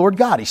is in the Lord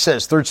God. He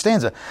says, third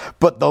stanza,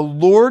 but the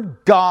Lord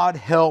God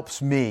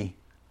helps me.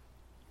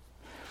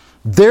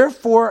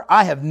 Therefore,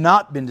 I have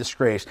not been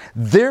disgraced.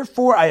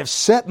 Therefore, I have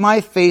set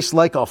my face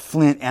like a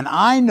flint, and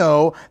I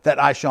know that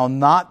I shall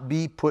not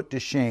be put to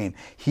shame.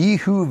 He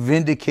who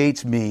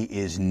vindicates me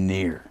is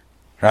near.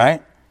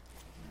 Right?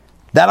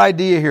 That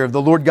idea here of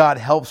the Lord God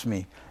helps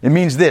me. It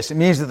means this. It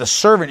means that the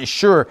servant is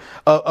sure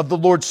of the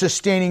Lord's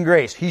sustaining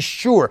grace. He's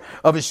sure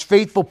of his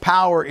faithful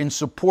power in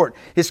support.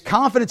 His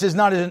confidence is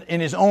not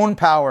in his own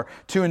power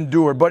to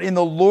endure, but in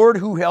the Lord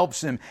who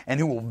helps him and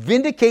who will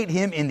vindicate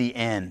him in the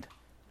end.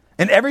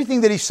 And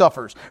everything that he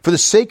suffers for the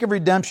sake of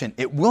redemption,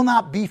 it will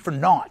not be for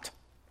naught.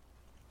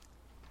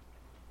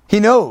 He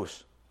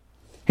knows.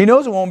 He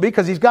knows it won't be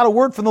because he's got a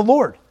word from the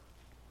Lord.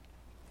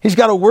 He's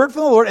got a word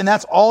from the Lord and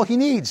that's all he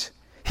needs.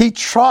 He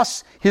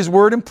trusts His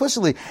word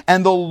implicitly.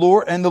 And the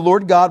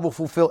Lord God will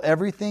fulfill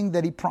everything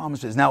that He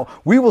promises. Now,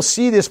 we will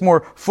see this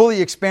more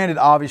fully expanded,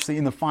 obviously,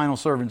 in the final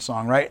servant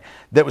song, right?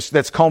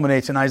 That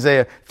culminates in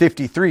Isaiah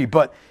 53.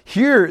 But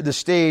here the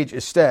stage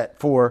is set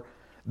for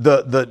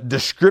the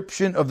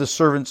description of the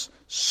servant's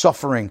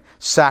suffering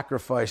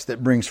sacrifice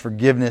that brings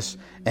forgiveness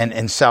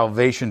and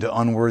salvation to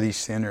unworthy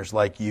sinners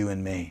like you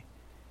and me.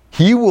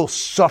 He will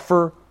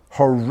suffer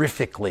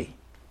horrifically,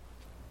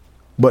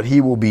 but He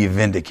will be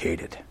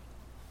vindicated.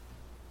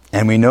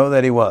 And we know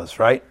that He was,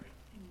 right?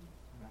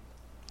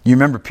 You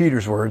remember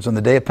Peter's words on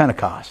the day of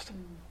Pentecost.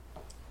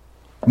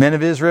 Men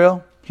of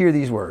Israel, hear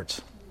these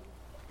words.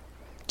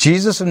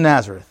 Jesus of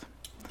Nazareth,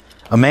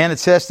 a man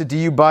attested to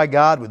you by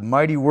God with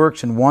mighty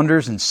works and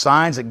wonders and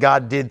signs that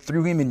God did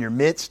through Him in your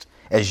midst,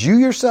 as you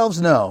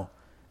yourselves know,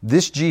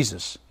 this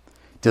Jesus,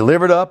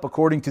 delivered up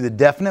according to the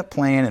definite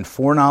plan and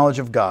foreknowledge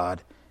of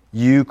God,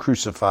 you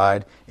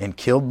crucified and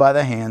killed by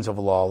the hands of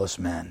lawless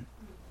men.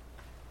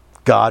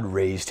 God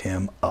raised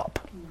Him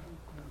up,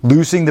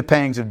 loosing the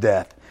pangs of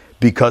death,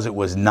 because it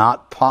was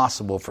not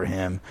possible for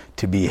Him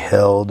to be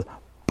held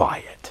by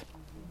it.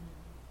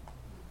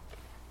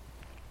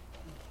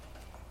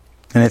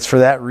 And it's for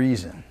that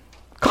reason,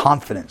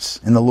 confidence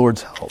in the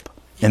Lord's help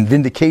and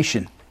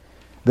vindication,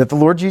 that the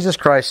Lord Jesus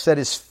Christ set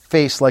His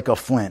face like a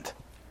flint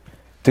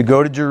to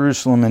go to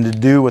Jerusalem and to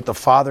do what the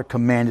Father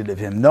commanded of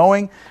Him,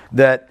 knowing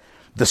that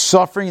the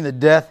suffering and the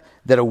death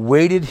that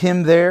awaited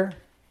Him there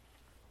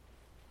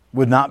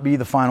would not be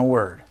the final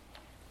word.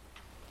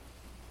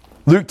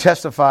 Luke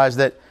testifies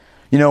that,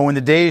 when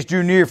the days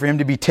drew near for Him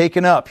to be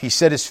taken up, He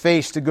set His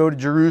face to go to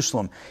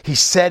Jerusalem. He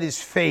set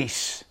His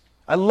face.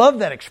 I love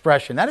that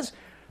expression.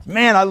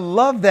 I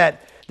love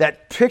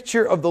that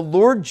picture of the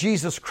Lord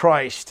Jesus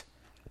Christ.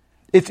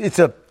 It's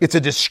a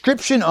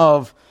description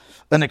of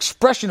an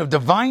expression of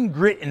divine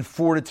grit and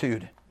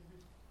fortitude,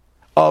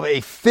 of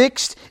a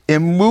fixed,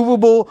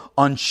 immovable,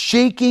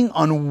 unshaking,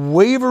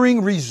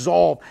 unwavering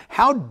resolve.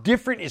 How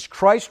different is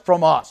Christ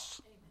from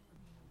us?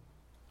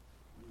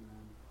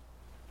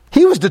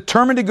 He was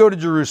determined to go to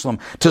Jerusalem,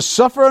 to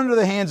suffer under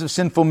the hands of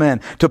sinful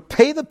men, to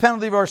pay the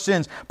penalty of our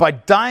sins by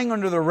dying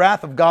under the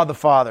wrath of God the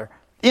Father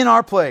in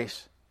our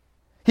place.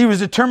 He was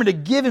determined to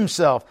give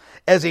Himself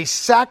as a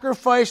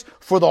sacrifice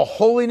for the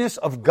holiness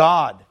of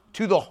God,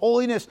 to the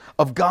holiness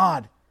of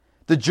God.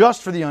 The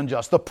just for the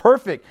unjust, the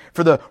perfect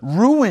for the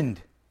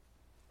ruined,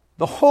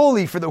 the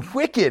holy for the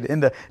wicked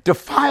and the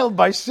defiled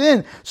by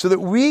sin, so that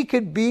we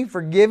could be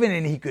forgiven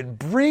and He could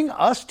bring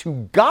us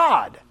to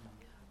God.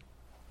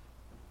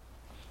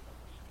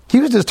 He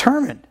was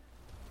determined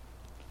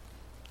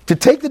to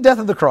take the death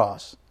of the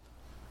cross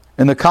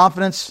in the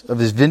confidence of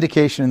His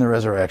vindication in the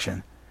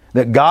resurrection,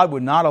 that God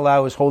would not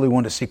allow His Holy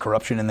One to see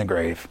corruption in the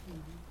grave,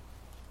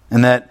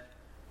 and that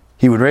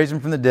He would raise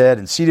Him from the dead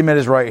and seat Him at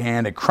His right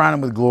hand and crown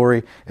Him with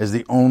glory as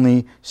the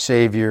only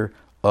Savior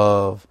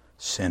of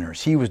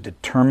sinners. He was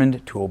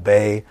determined to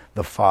obey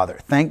the Father.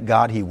 Thank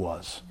God He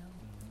was.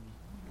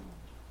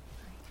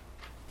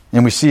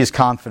 And we see His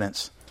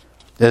confidence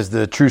as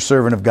the true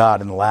servant of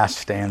God in the last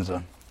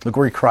stanza. Look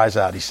where He cries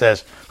out. He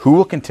says, "Who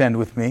will contend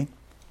with me?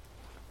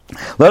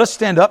 Let us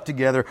stand up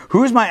together.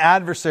 Who is my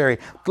adversary?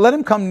 Let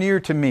him come near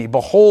to me.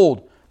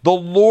 Behold, the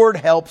Lord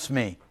helps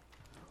me.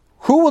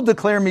 Who will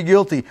declare me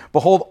guilty?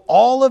 Behold,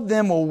 all of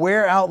them will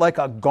wear out like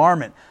a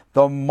garment.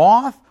 The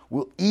moth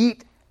will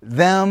eat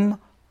them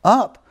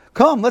up.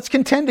 Come, let's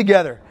contend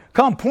together.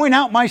 Come, point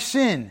out my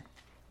sin.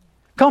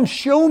 Come,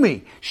 show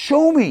me.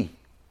 Show me."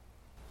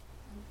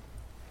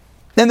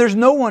 Then there's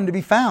no one to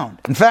be found.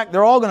 In fact,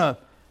 they're going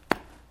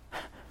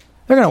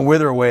to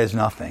wither away as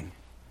nothing.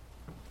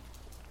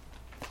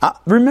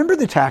 Remember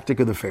the tactic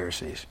of the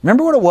Pharisees.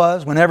 Remember what it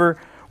was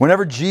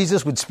whenever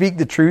Jesus would speak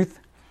the truth,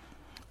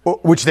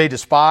 which they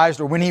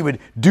despised, or when He would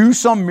do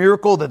some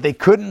miracle that they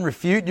couldn't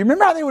refute. Do you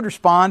remember how they would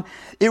respond?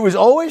 It was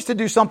always to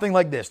do something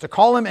like this, to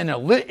call Him an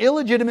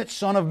illegitimate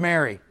son of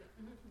Mary,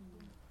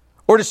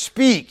 or to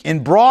speak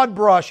in broad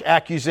brush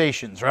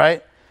accusations,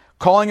 right?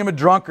 Calling Him a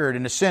drunkard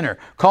and a sinner,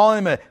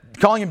 calling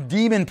him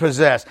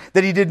demon-possessed,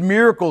 that He did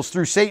miracles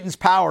through Satan's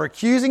power,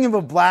 accusing Him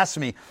of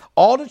blasphemy,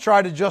 all to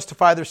try to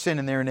justify their sin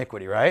and their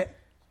iniquity, right?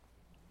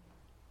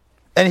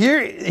 And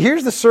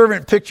here's the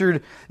servant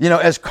pictured,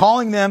 as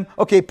calling them,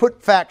 okay,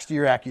 put facts to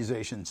your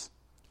accusations.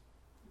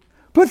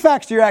 Put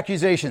facts to your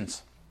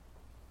accusations.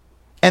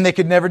 And they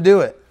could never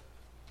do it.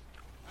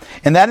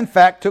 And that, in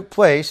fact, took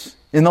place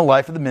in the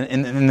life of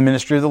in the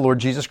ministry of the Lord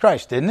Jesus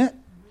Christ, didn't it?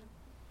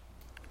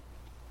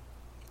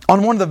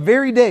 On one of the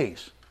very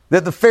days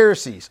that the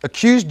Pharisees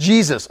accused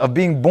Jesus of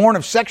being born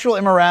of sexual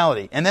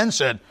immorality and then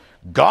said,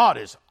 "God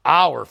is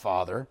our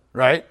Father,"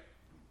 right?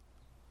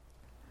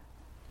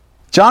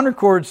 John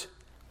records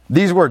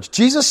these words.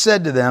 Jesus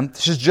said to them,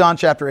 this is John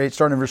chapter 8,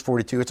 starting in verse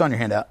 42. It's on your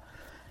handout.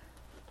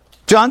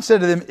 John said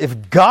to them,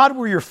 "If God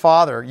were your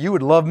Father, you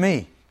would love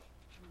me.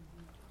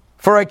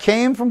 For I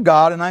came from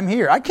God and I'm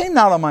here. I came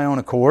not on my own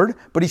accord,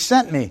 but He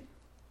sent me.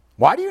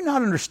 Why do you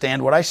not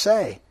understand what I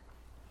say?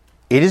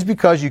 It is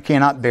because you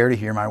cannot bear to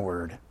hear my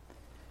word.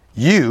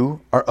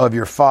 You are of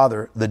your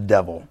father, the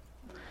devil,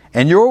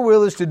 And your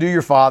will is to do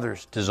your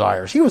father's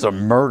desires. He was a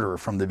murderer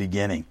from the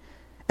beginning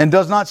and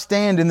does not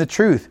stand in the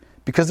truth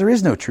because there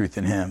is no truth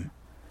in him.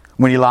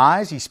 When he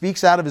lies, he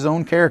speaks out of his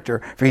own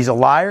character, for he's a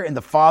liar and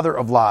the father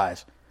of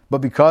lies. But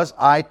because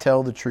I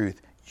tell the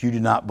truth, you do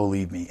not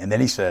believe me. And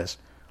then he says,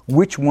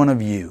 which one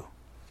of you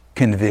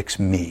convicts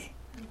me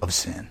of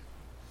sin?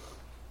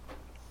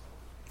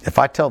 If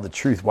I tell the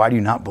truth, why do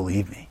you not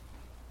believe me?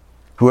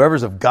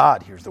 Whoever's of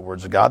God hears the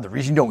words of God. The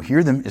reason you don't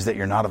hear them is that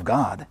you're not of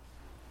God.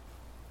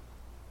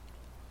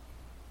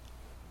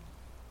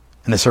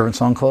 And the servant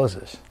song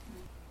closes.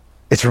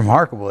 It's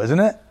remarkable, isn't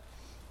it?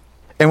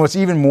 And what's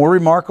even more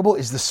remarkable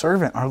is the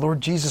servant, our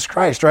Lord Jesus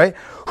Christ, right?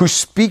 Who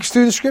speaks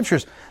through the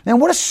scriptures. Man,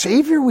 what a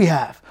Savior we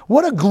have.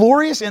 What a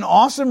glorious and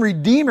awesome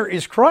Redeemer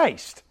is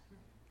Christ.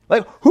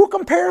 Like, who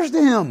compares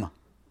to him?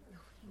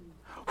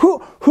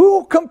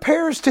 Who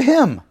compares to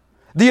him?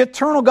 The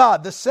eternal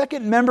God, the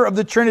second member of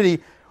the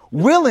Trinity,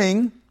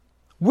 willing,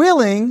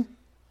 the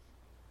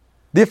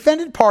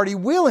offended party,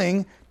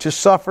 willing to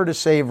suffer to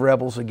save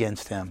rebels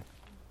against him.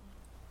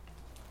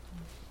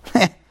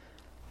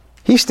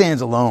 He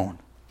stands alone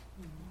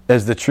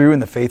as the true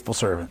and the faithful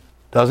servant,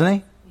 doesn't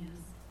he?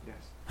 Yes.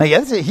 Like,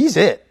 that's it. He's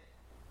it.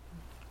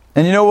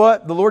 And you know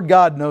what? The Lord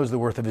God knows the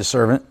worth of his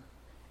servant,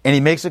 and he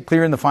makes it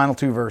clear in the final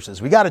two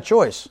verses. We got a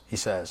choice, he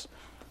says.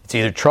 It's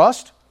either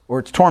trust or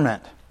it's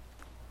torment.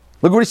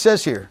 Look what he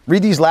says here.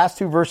 Read these last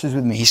two verses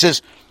with me. He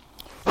says,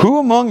 who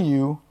among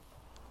you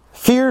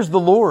fears the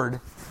Lord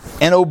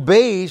and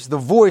obeys the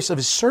voice of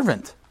his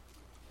servant?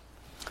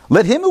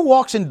 Let him who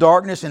walks in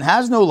darkness and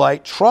has no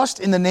light trust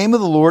in the name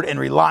of the Lord and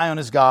rely on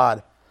his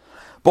God.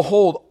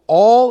 Behold,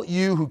 all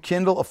you who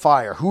kindle a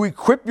fire, who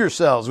equip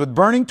yourselves with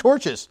burning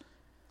torches,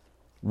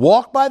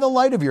 walk by the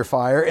light of your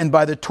fire and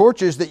by the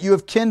torches that you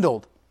have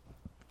kindled.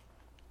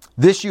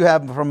 This you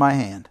have from my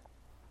hand.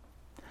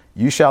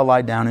 You shall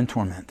lie down in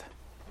torment.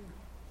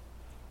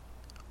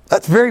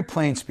 That's very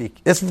plain speak.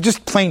 It's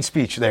just plain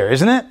speech there,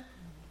 isn't it?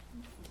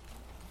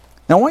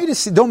 Now I want you to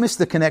see, don't miss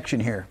the connection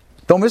here.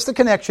 Don't miss the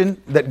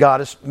connection that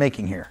God is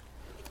making here.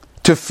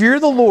 To fear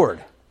the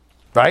Lord,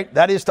 right?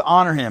 That is to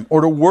honor him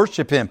or to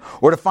worship him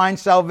or to find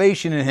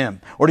salvation in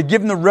him or to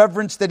give him the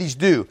reverence that he's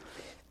due.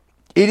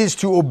 It is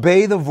to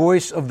obey the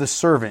voice of the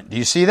servant. Do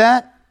you see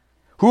that?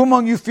 Who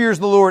among you fears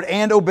the Lord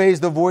and obeys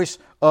the voice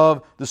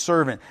of the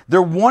servant?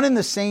 They're one and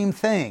the same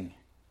thing.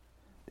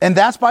 And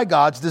that's by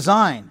God's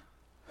design.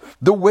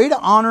 The way to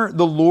honor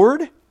the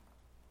Lord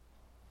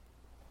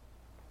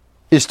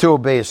is to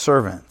obey his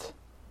servant.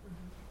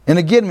 And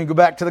again, we go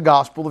back to the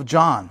Gospel of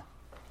John.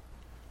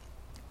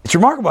 It's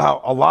remarkable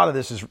how a lot of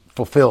this is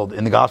fulfilled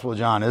in the Gospel of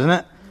John, isn't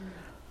it?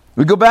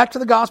 We go back to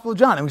the Gospel of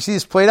John and we see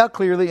this played out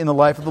clearly in the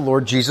life of the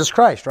Lord Jesus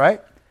Christ,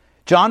 right?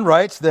 John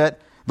writes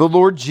that the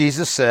Lord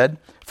Jesus said,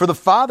 for the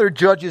Father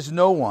judges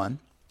no one,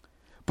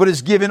 but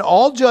has given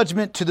all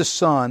judgment to the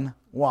Son.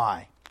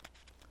 Why?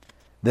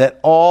 That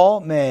all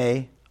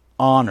may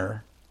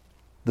honor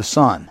the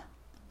Son,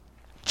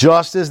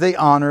 just as they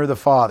honor the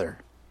Father.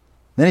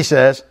 Then he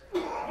says,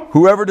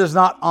 whoever does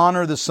not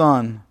honor the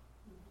Son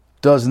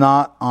does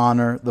not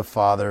honor the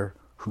Father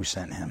who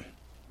sent him.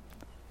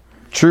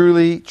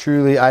 Truly,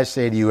 truly, I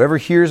say to you, whoever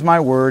hears my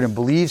word and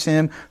believes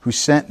him who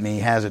sent me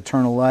has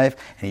eternal life,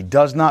 and he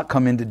does not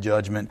come into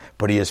judgment,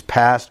 but he has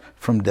passed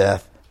from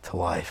death to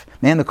life.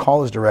 Man, the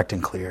call is direct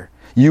and clear.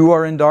 You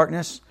are in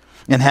darkness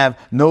and have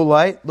no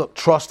light. Look,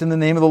 trust in the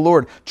name of the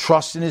Lord.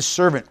 Trust in his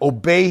servant.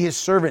 Obey his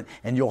servant,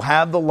 and you'll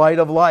have the light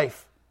of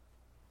life.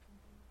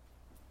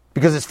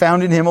 Because it's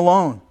found in him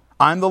alone.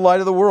 I'm the light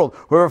of the world.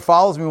 Whoever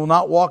follows me will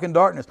not walk in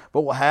darkness,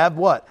 but will have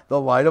what? The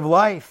light of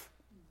life.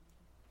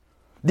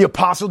 The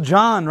Apostle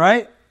John,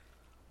 right?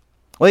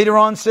 Later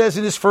on says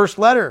in his first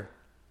letter,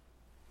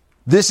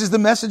 this is the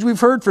message we've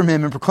heard from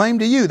him and proclaim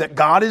to you, that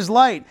God is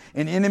light,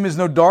 and in him is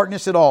no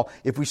darkness at all.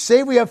 If we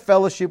say we have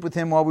fellowship with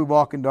him while we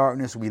walk in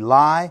darkness, we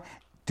lie,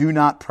 do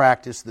not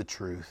practice the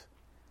truth.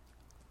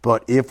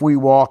 But if we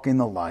walk in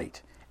the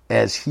light,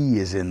 as he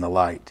is in the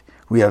light,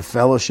 we have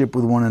fellowship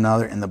with one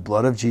another, and the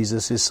blood of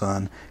Jesus, his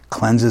Son,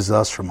 cleanses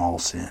us from all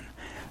sin.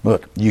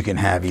 Look, you can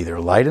have either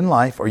light and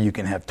life, or you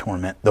can have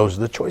torment. Those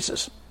are the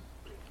choices.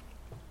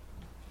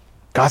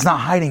 God's not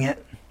hiding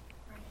it.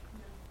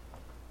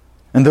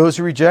 And those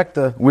who reject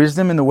the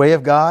wisdom and the way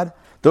of God,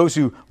 those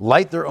who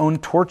light their own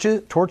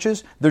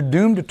torches, they're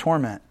doomed to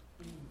torment.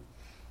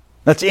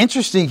 That's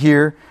interesting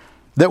here,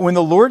 that when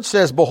the Lord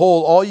says,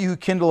 behold, all you who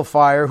kindle a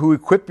fire, who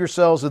equip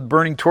yourselves with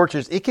burning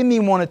torches, it can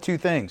mean one of two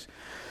things.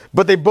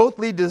 But they both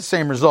lead to the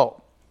same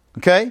result.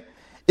 Okay?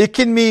 It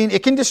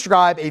can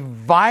describe a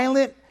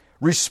violent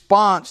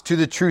response to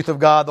the truth of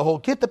God. The whole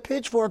get the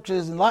pitchforks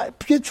and light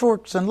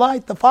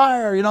the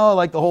fire,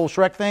 like the whole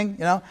Shrek thing,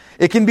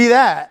 It can be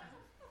that.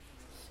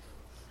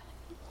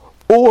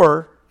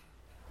 Or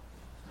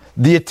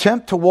the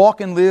attempt to walk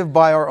and live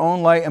by our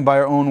own light and by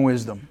our own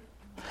wisdom.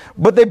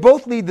 But they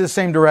both lead to the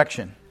same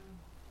direction.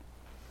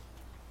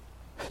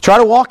 Try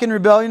to walk in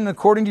rebellion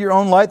according to your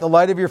own light, the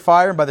light of your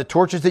fire, and by the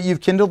torches that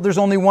you've kindled. There's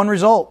only one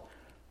result.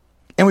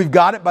 And we've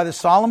got it by the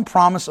solemn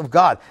promise of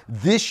God.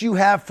 This you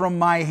have from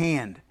my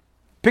hand.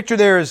 picture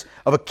there is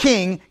of a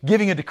king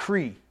giving a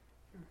decree.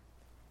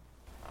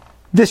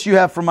 This you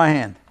have from my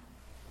hand.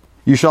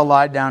 You shall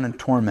lie down in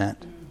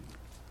torment.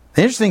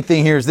 The interesting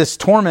thing here is this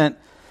torment.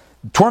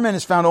 Torment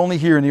is found only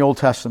here in the Old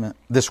Testament,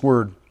 this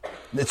word.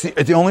 It's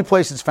the only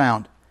place it's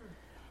found.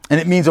 And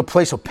it means a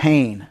place of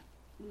pain,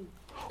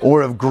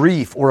 or of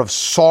grief, or of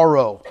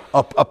sorrow,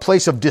 a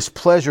place of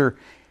displeasure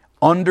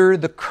under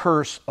the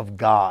curse of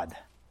God.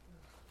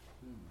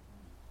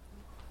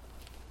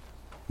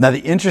 Now the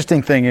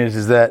interesting thing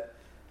is that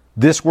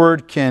this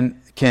word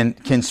can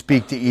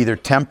speak to either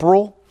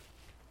temporal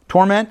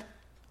torment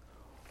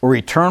or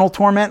eternal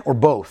torment, or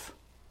both.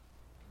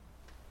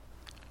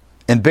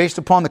 And based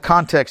upon the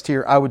context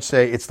here, I would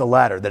say it's the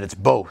latter, that it's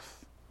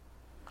both.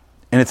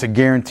 And it's a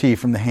guarantee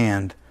from the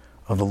hand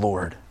of the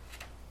Lord.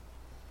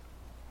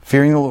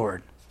 Fearing the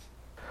Lord,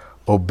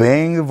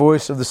 obeying the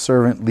voice of the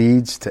servant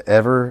leads to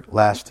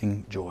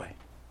everlasting joy.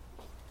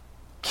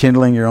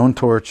 Kindling your own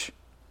torch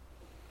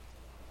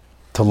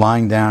to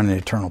lying down in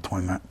eternal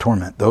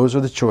torment. Those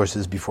are the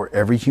choices before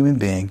every human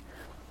being,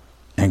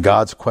 and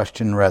God's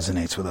question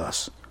resonates with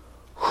us.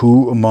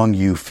 Who among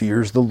you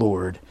fears the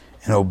Lord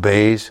and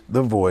obeys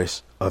the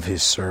voice of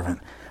his servant?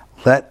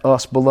 Let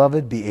us,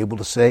 beloved, be able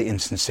to say in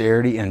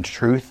sincerity and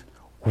truth,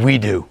 we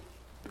do.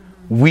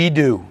 We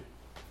do.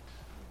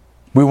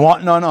 We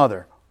want none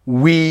other.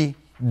 We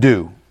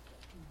do.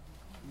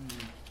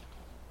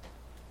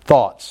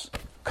 Thoughts,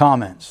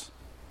 comments,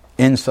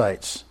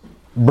 insights,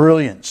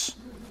 brilliance.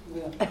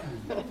 Yeah.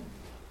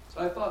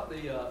 So I thought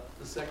the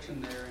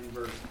section there in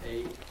verse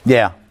 8,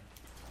 Yeah.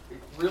 it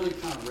really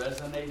kind of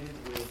resonated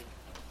with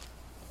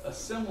a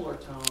similar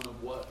tone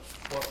of what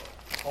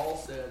Paul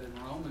said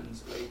in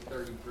Romans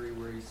 8:33,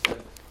 where he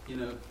said,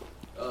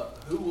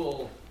 who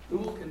will who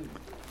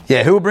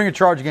will bring a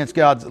charge against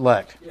God's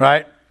elect,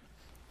 right?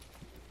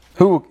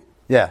 Who?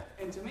 Yeah.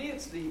 And to me,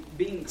 it's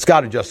being. It's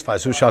God who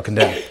justifies. Who shall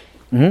condemn?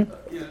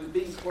 Mm-hmm.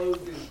 Being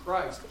clothed in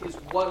Christ is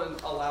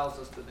what allows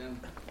us to then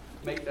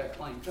make that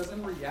claim. Because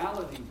in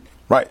reality,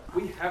 right,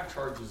 we have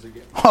charges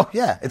against. Oh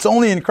yeah, it's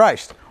only in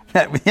Christ.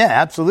 Yeah,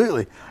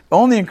 absolutely.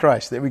 Only in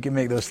Christ that we can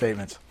make those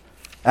statements.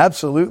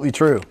 Absolutely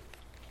true.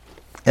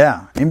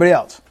 Yeah. Anybody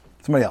else?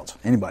 Somebody else?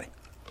 Anybody?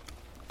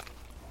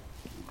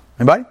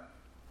 Anybody?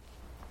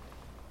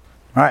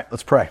 All right,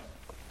 let's pray.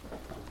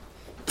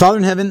 Father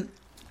in heaven,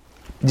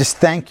 just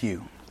thank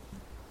you.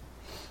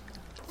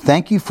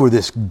 Thank you for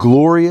this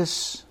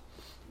glorious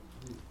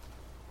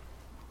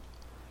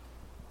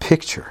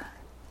picture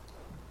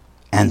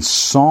and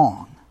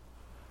song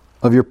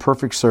of your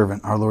perfect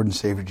servant, our Lord and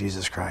Savior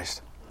Jesus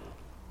Christ.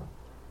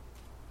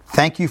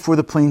 Thank you for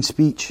the plain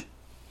speech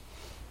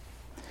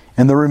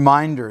and the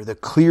reminder, the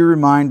clear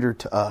reminder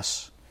to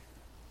us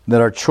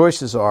that our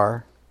choices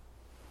are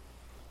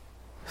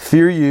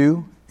fear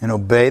you and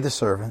obey the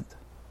servant,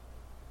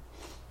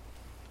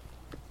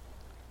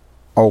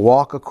 or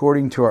walk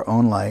according to our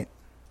own light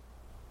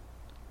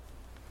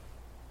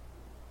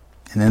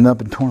and end up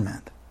in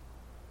torment.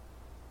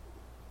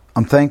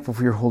 I'm thankful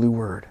for your holy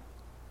word.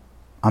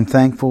 I'm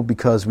thankful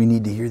because we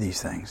need to hear these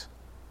things.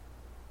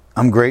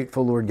 I'm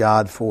grateful, Lord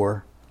God,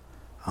 for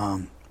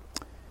the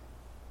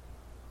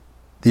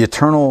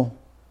eternal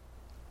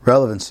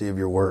relevancy of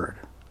your word.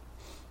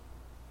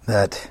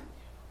 That,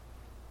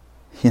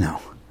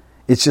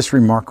 it's just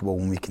remarkable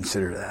when we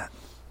consider that.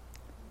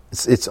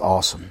 It's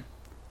awesome.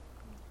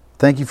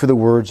 Thank you for the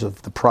words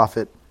of the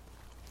prophet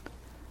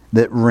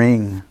that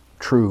ring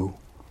true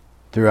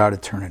throughout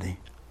eternity.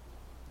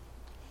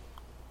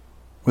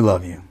 We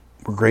love you.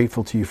 We're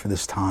grateful to you for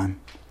this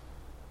time.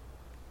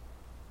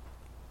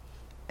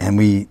 And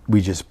we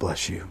just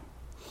bless you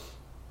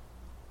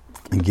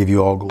and give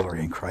you all glory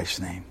in Christ's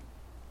name.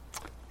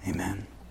 Amen.